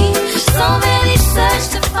 baby. So many search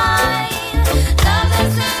to find love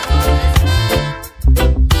that's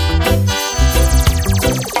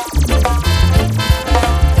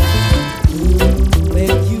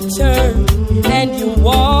when you turn and you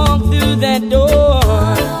walk through that door,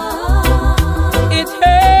 it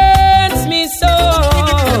hurts me so.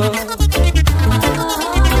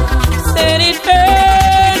 Said it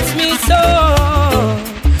hurts me so,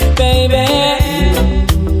 baby.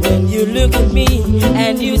 When you look at me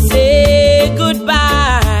and you say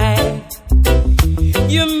goodbye,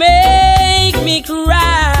 you make me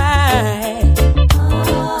cry.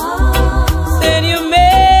 Said you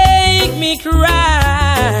make me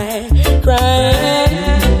cry,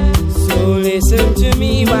 cry. So listen to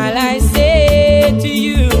me while I say to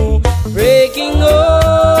you, breaking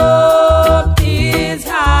up is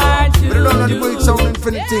hard to do.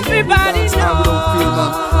 Everybody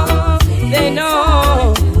knows. They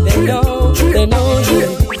know, they know, they know you.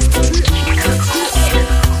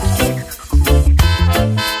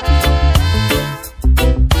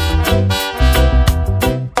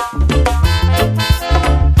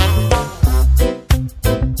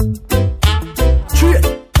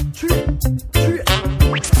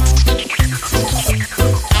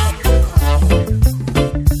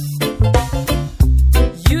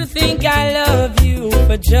 You think I love you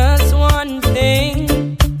for just one thing.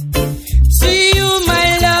 To you,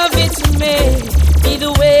 my love, it's made me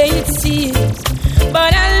the way it seems.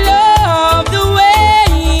 But I love the way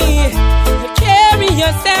you carry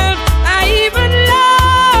yourself. I even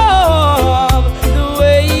love the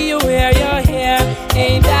way you wear your hair.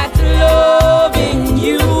 Ain't that loving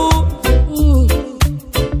you? Ooh.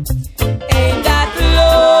 Ain't that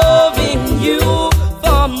loving you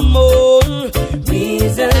for more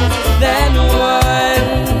reasons than one?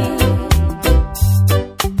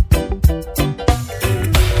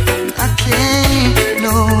 I can't,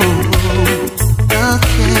 no, I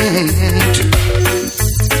can't.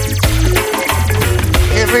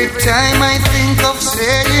 Every time I think of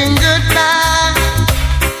saying goodbye,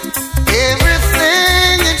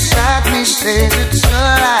 everything inside me says it's a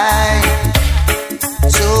lie.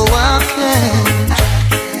 So I can't,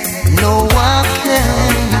 no, I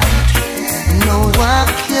can't, no, I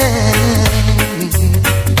can't.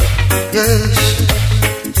 Yes,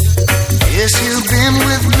 yes, you've been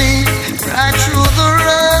with me right through the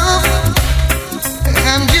rough,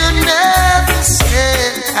 and you never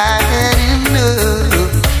said I had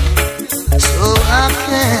enough. So I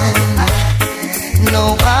can't, no,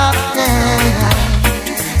 I can't,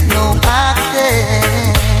 no, I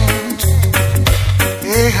can't.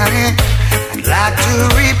 Hey, honey, I'd like to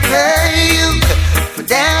repay you for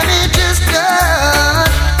damages done.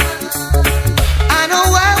 I know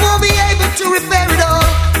I won't be able to repair it all,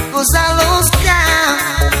 'cause I lost count.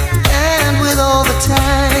 And with all the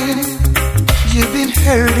time you've been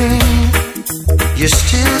hurting, you're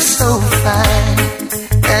still so fine,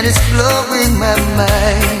 and it's blowing my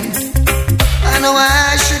mind. I know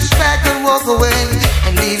I should pack and walk away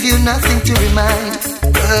and leave you nothing to remind,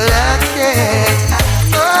 but I can't.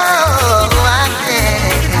 Oh, I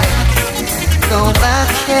can't. No, I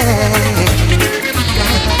can't.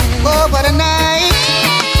 Oh, what a night.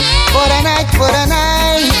 What a night, what a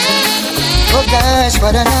night. Oh gosh,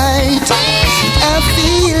 what a night. I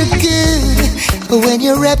feel good when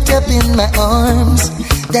you're wrapped up in my arms,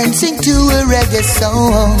 dancing to a reggae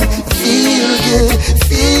song. Feel good,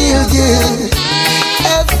 feel good.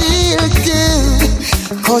 I feel good,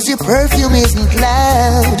 'cause your perfume isn't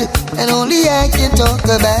loud, and only I can talk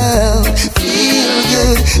about. Feel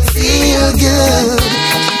good, feel good.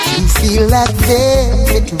 You feel like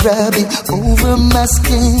velvet rubbing over my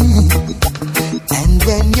skin, and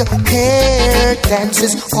when your hair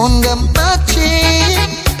dances under my chin,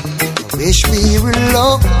 wish we were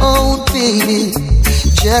alone, baby,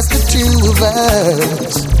 just the two of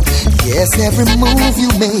us. Yes, every move you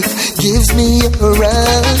make gives me a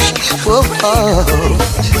rush. Whoa, oh.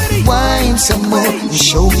 Wine some more and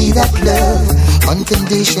show me that love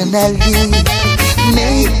unconditionally.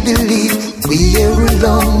 Make believe we're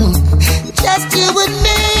alone, just you and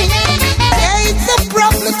me. Ain't some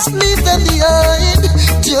problems, leave them behind.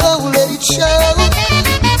 Don't let it show.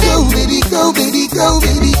 Go, baby, go, baby, go,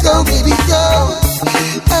 baby, go, baby, go.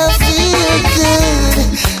 I feel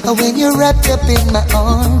good when you're wrapped up in my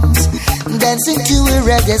arms, dancing to a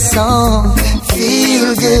reggae song.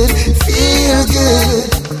 Feel good, feel good.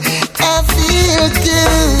 I feel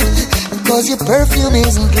good, cause your perfume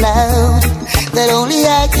isn't loud, that only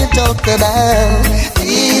I can talk about.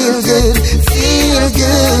 Feel good, feel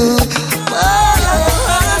good.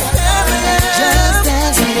 Just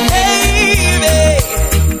dancing, baby.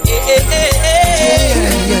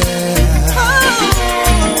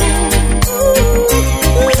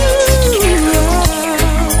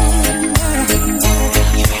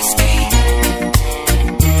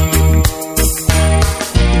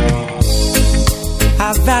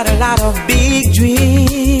 I've had a lot of big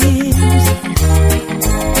dreams.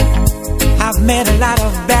 I've made a lot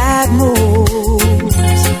of bad moves.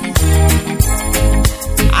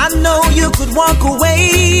 I know you could walk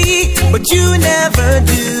away, but you never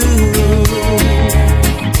do.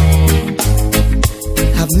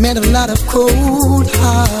 I've met a lot of cold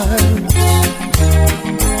hearts.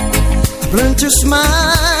 I've learned to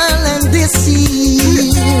smile and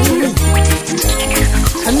deceive.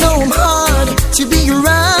 I know I'm hard to be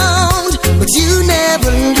around, but you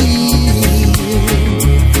never leave.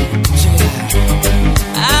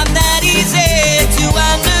 I'm not easy to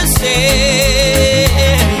understand,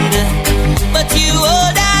 but you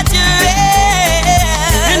hold out your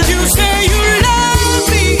hand, and you say you love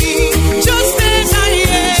me just as I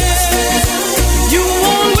am. You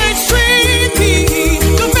always treat me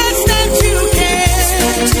the best that you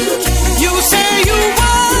can. You say you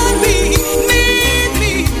want me, need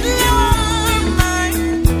me, love my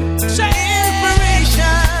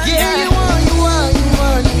inspiration. Yeah, you want.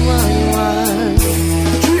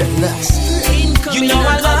 You know I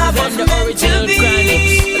love the original Chronixx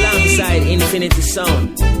alongside Infinity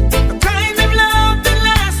Sound. The kind of love that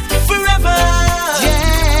lasts forever.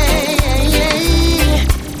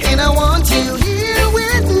 Yeah. And I want you here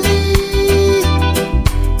with me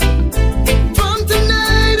from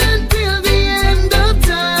tonight until the end of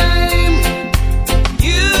time.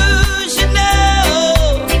 You should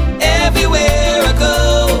know everywhere I go,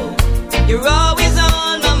 you're always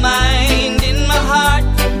on my mind, in my heart,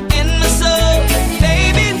 in my soul.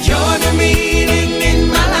 Baby, you're the meaning in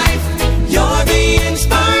my life. You're the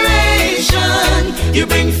inspiration. You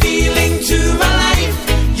bring feeling to my life.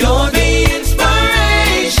 You're the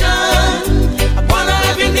inspiration. I wanna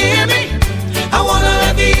have you near me. I wanna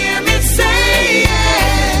have you hear me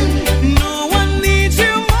saying, no one needs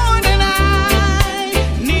you more than I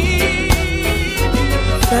need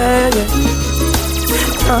you.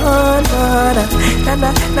 Oh, no, no, na,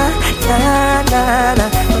 na, na, na, na, na.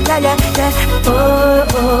 Yeah, yeah, yeah. Oh,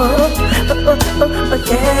 oh, oh, oh, oh, oh,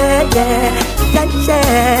 yeah, yeah, yeah,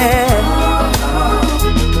 yeah.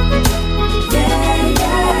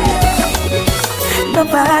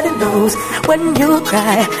 Nobody knows when you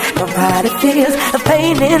cry. Nobody feels the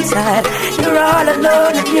pain inside. You're all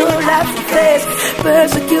alone and you have to face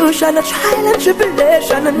persecution, a trial and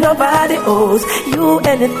tribulation, and nobody owes you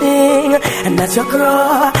anything. And as you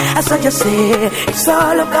grow, as what you say, it's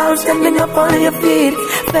all about standing up on your feet,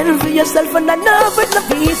 fend for yourself, and I know with the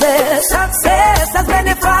pieces. Success has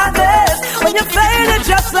many fathers. When you fail, it's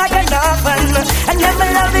just like an orphan, and never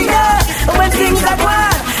love you when things are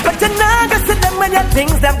gone. But you're not gonna see them when your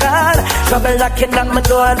things are gone. Trouble knocking at my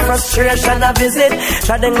door and frustration I visit.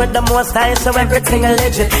 Treading with the most high, so everything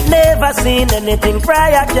legit. Never seen anything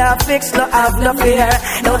prior, can't fix, no have no fear.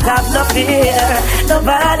 Don't have no fear.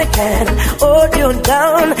 Nobody can hold you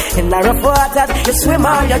down. In a rough water, you swim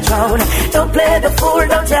or you drown. Don't play the fool,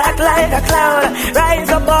 don't act like a clown. Rise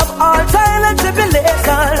above all trial and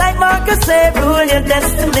tribulation. Like Marcus said, rule your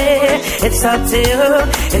destiny. It's up to you,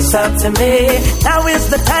 it's up to me. Now is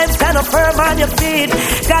the time, stand up firm on your feet.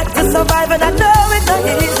 Got to survive and I know it's not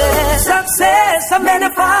easy. Success, so many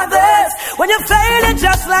fathers. When you fail it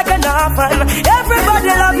just like an orphan. Everybody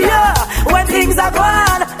love you when things are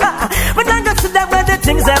gone. But I go to them when the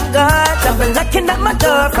things are gone. I've been knocking at my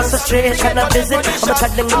door, frustration I visit. I'm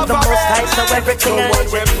treading with the most high, so everything I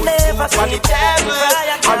never see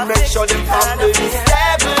and make sure them family is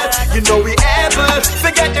stable. You know we able.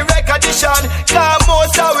 Forget the recognition. Come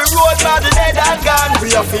most how we roll by the dead and gone. We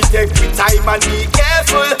have to take time and be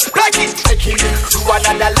careful. Like it's taking you to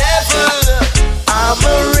another level. I'm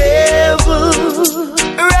a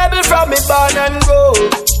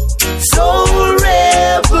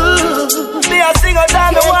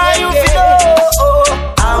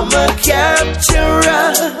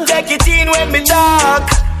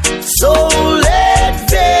soul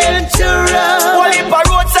adventurer. Well, if I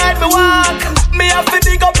roadside me walk, me have to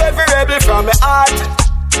dig up every rebel from my heart.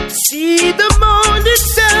 See the morning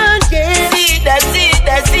sun, yeah. See that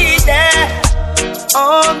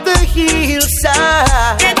on the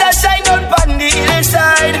hillside. It a shine up on the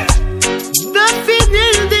hillside. Nothing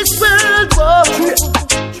in this world won't.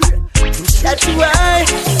 That's why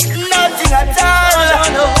nothing at all.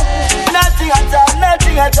 No.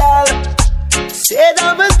 Nothing at all. Said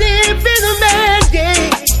I'm a different man, yeah.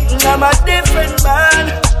 I'm a different man.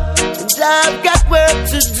 And I've got work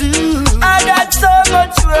to do. I got so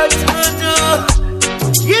much work to do.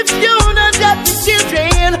 If you not got the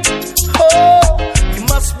children, oh, you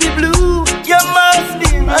must be blue. You must be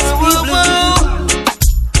blue.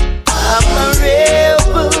 I'm a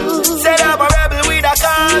rebel. Said I'm a rebel with a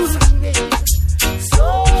cause. So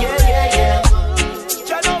yeah.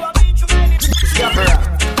 You know I've been through many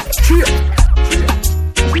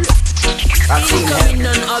Incoming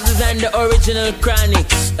none other than the original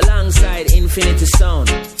Chronics alongside Infinity Sound.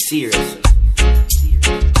 Serious.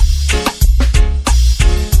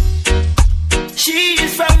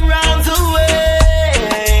 She's from round the way.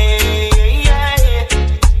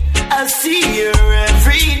 I see her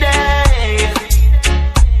every day.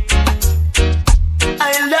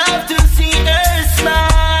 I love to see her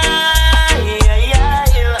smile.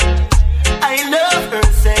 I love her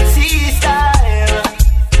sexy style.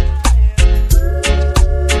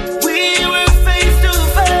 We were face to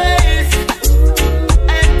face,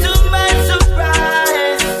 and to my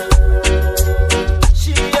surprise,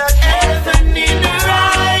 she had heaven in her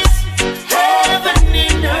eyes, heaven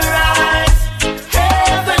in her eyes,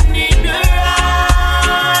 heaven in her eyes.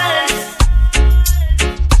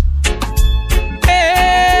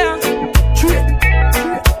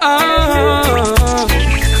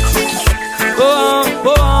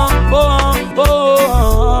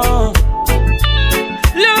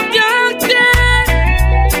 Love doctor,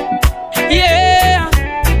 yeah,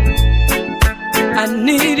 I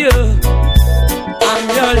need you. I'm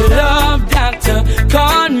your love doctor.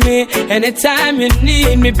 Call me anytime you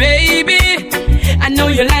need me, baby. I know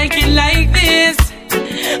you like it like this.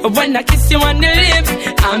 When I kiss you on the lips,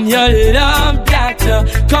 I'm your love doctor.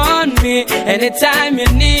 Call me anytime you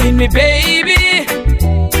need me, baby.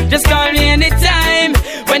 Just call me anytime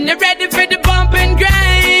when you're ready for the bump and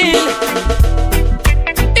grind.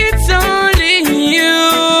 It's only you.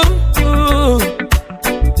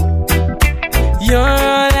 You're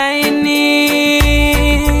all I need.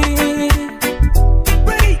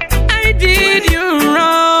 I did you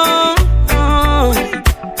wrong,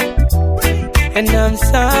 and I'm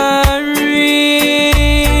sorry.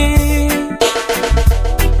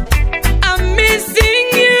 I'm missing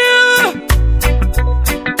you.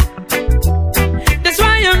 That's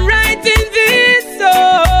why I'm writing this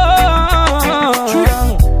song.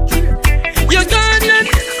 You're gonna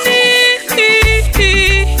need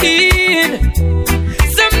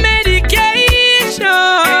some medication,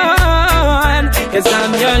 'cause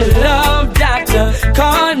I'm your love doctor.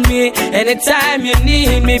 Call me anytime you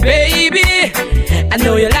need me, baby. I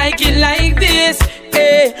know you like it like this.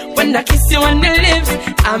 Hey, when I kiss you on the lips,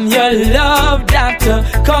 I'm your love doctor.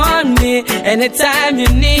 Call me anytime you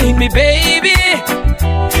need me, baby.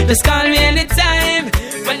 Just call me anytime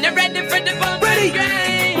when you're ready for the bump and grind.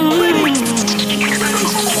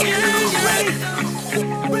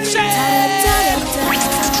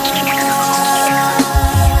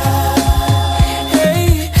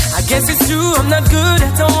 Hey, I guess it's true, I'm not good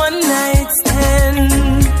at a one night stand,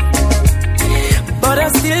 but I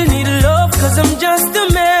still need love, 'cause I'm just a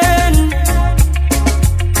man.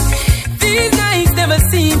 These nights never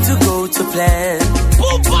seem to go to plan.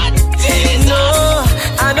 No,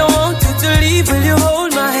 I don't want you to leave. Will you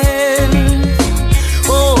hold my hand?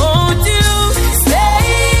 Oh, won't you stay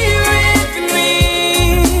with me?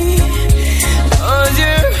 'Cause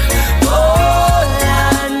you're all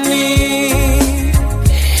I need.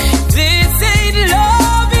 This ain't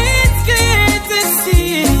love, it's clear to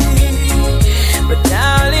see. But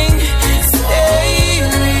darling, stay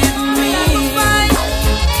with me.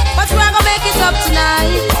 But we're gonna make it up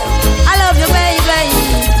tonight. I love you, baby.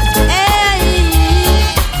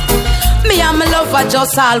 My lover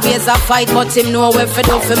just always a fight, but him know where for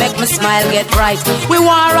do for make me smile get right. We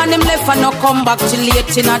war on him left and no come back till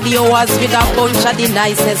late in the hours with a bunch of the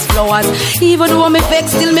nicest flowers. Even though me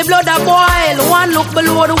vex, still me blood a boil. One look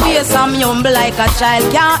below the waist, I'm humble like a child.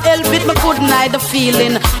 Can't help it, me couldn't hide the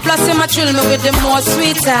feeling. Plus him a thrill me with the more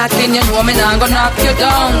sweet talking. You know me not gonna knock you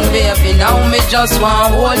down, baby. Now me just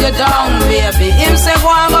want hold you down, baby. Him say go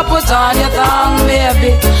and go put on your tongue,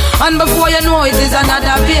 baby. And before you know it is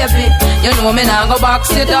another baby. You know me not go box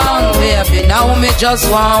you down, baby. Now me just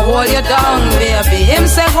want hold you down, baby. Him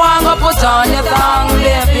say go and go put on your tongue,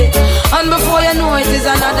 baby. And before you know it is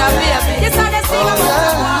another baby. Yes, I just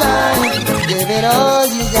give it all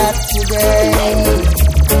you got today.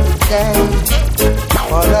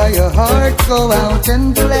 Follow your heart, go out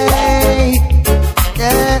and play.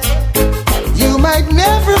 Yeah. You might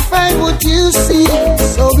never find what you see,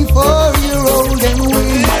 so before you're old and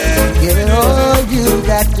weak, give it all you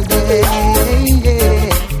got today. Yeah.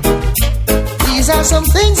 These are some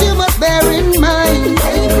things you must bear in mind.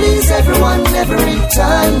 Hey, please everyone every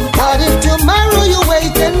time. But if tomorrow you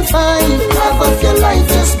wake and find half of your life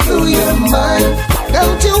just blew your mind,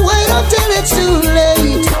 don't you wait until it's too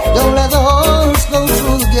late. Don't let the horse go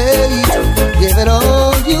through the gate. Give it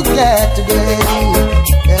all you got today.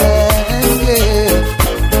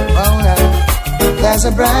 There's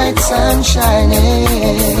a bright sun shining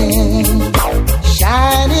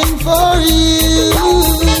for you.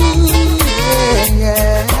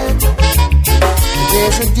 Yeah.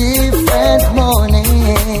 There's a different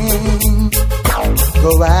morning.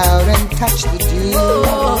 Go out and touch the dew.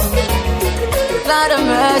 God of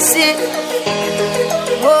mercy.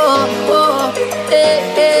 Whoa, whoa, hey,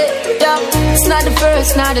 hey, yeah. It's not the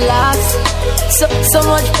first, not the last. So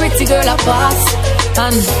much pretty girl I pass.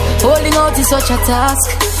 And holding out is such a task.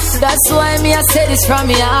 That's why me I say this from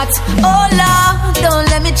my heart. Oh Lord, don't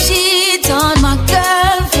let me cheat on my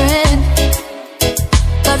girlfriend.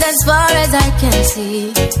 Cause as far as I can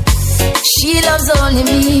see, she loves only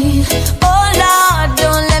me. Oh Lord,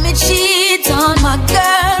 don't let me cheat on my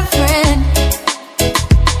girlfriend.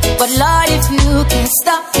 But Lord, if you can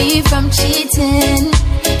stop me from cheating,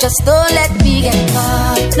 just don't let me get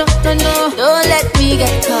caught. No, no, no. Don't let me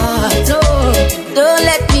get caught. No, don't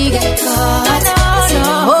let me get caught. No, no.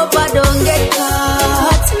 Hope I don't get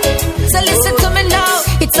caught. So listen to me now.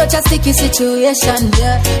 It's such a sticky situation,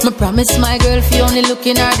 yeah. Me promise my girl if you only look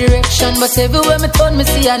in her direction, but everywhere me turn, me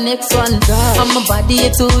see her next one. And my body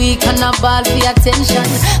is too weak and I ball for attention.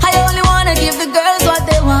 I only wanna give the girls what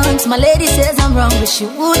they want. My lady says I'm wrong, but she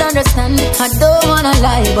would understand. I don't wanna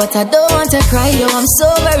lie, but I don't want to cry. Yo, I'm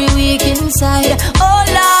so very weak inside. Oh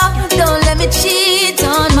Lord, don't let me cheat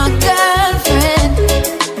on my girlfriend.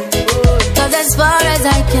 Cause as far as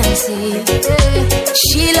I can see,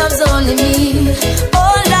 she loves only me.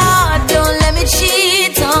 Oh Lord, don't let me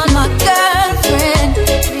cheat on my girlfriend.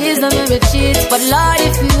 Please don't let me cheat. But Lord,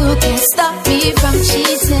 if you can stop me from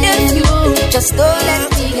cheating, if you just don't let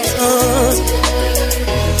me get caught.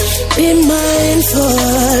 Be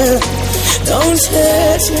mindful, don't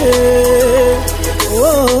hurt her.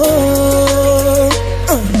 Whoa.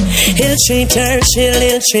 He'll treat her,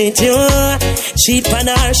 she'll treat you. Cheat on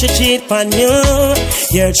her, she cheat on you.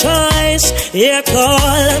 Your choice, your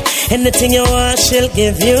call. Anything you want, she'll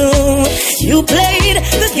give you. You played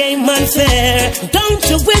the game unfair. Don't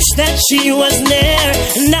you wish that she was near?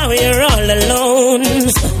 Now you're all alone.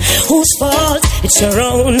 Whose fault? It's your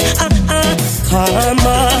own.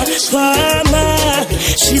 Karma, karma.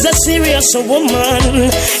 She's a serious woman.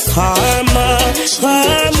 Karma,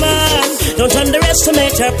 karma. Don't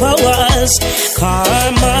underestimate her powers.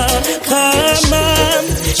 Karma, karma.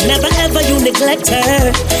 Never ever you neglect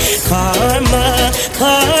her. Karma,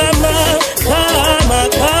 karma, karma,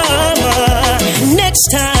 karma. Next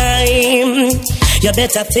time, you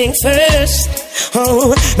better think first.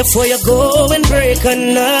 Oh, before you go and break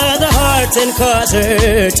another heart and cause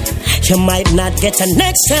hurt. You might not get a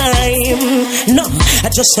next time. No,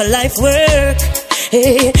 just a life work.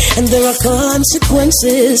 Hey, and there are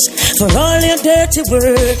consequences for all your dirty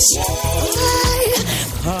words.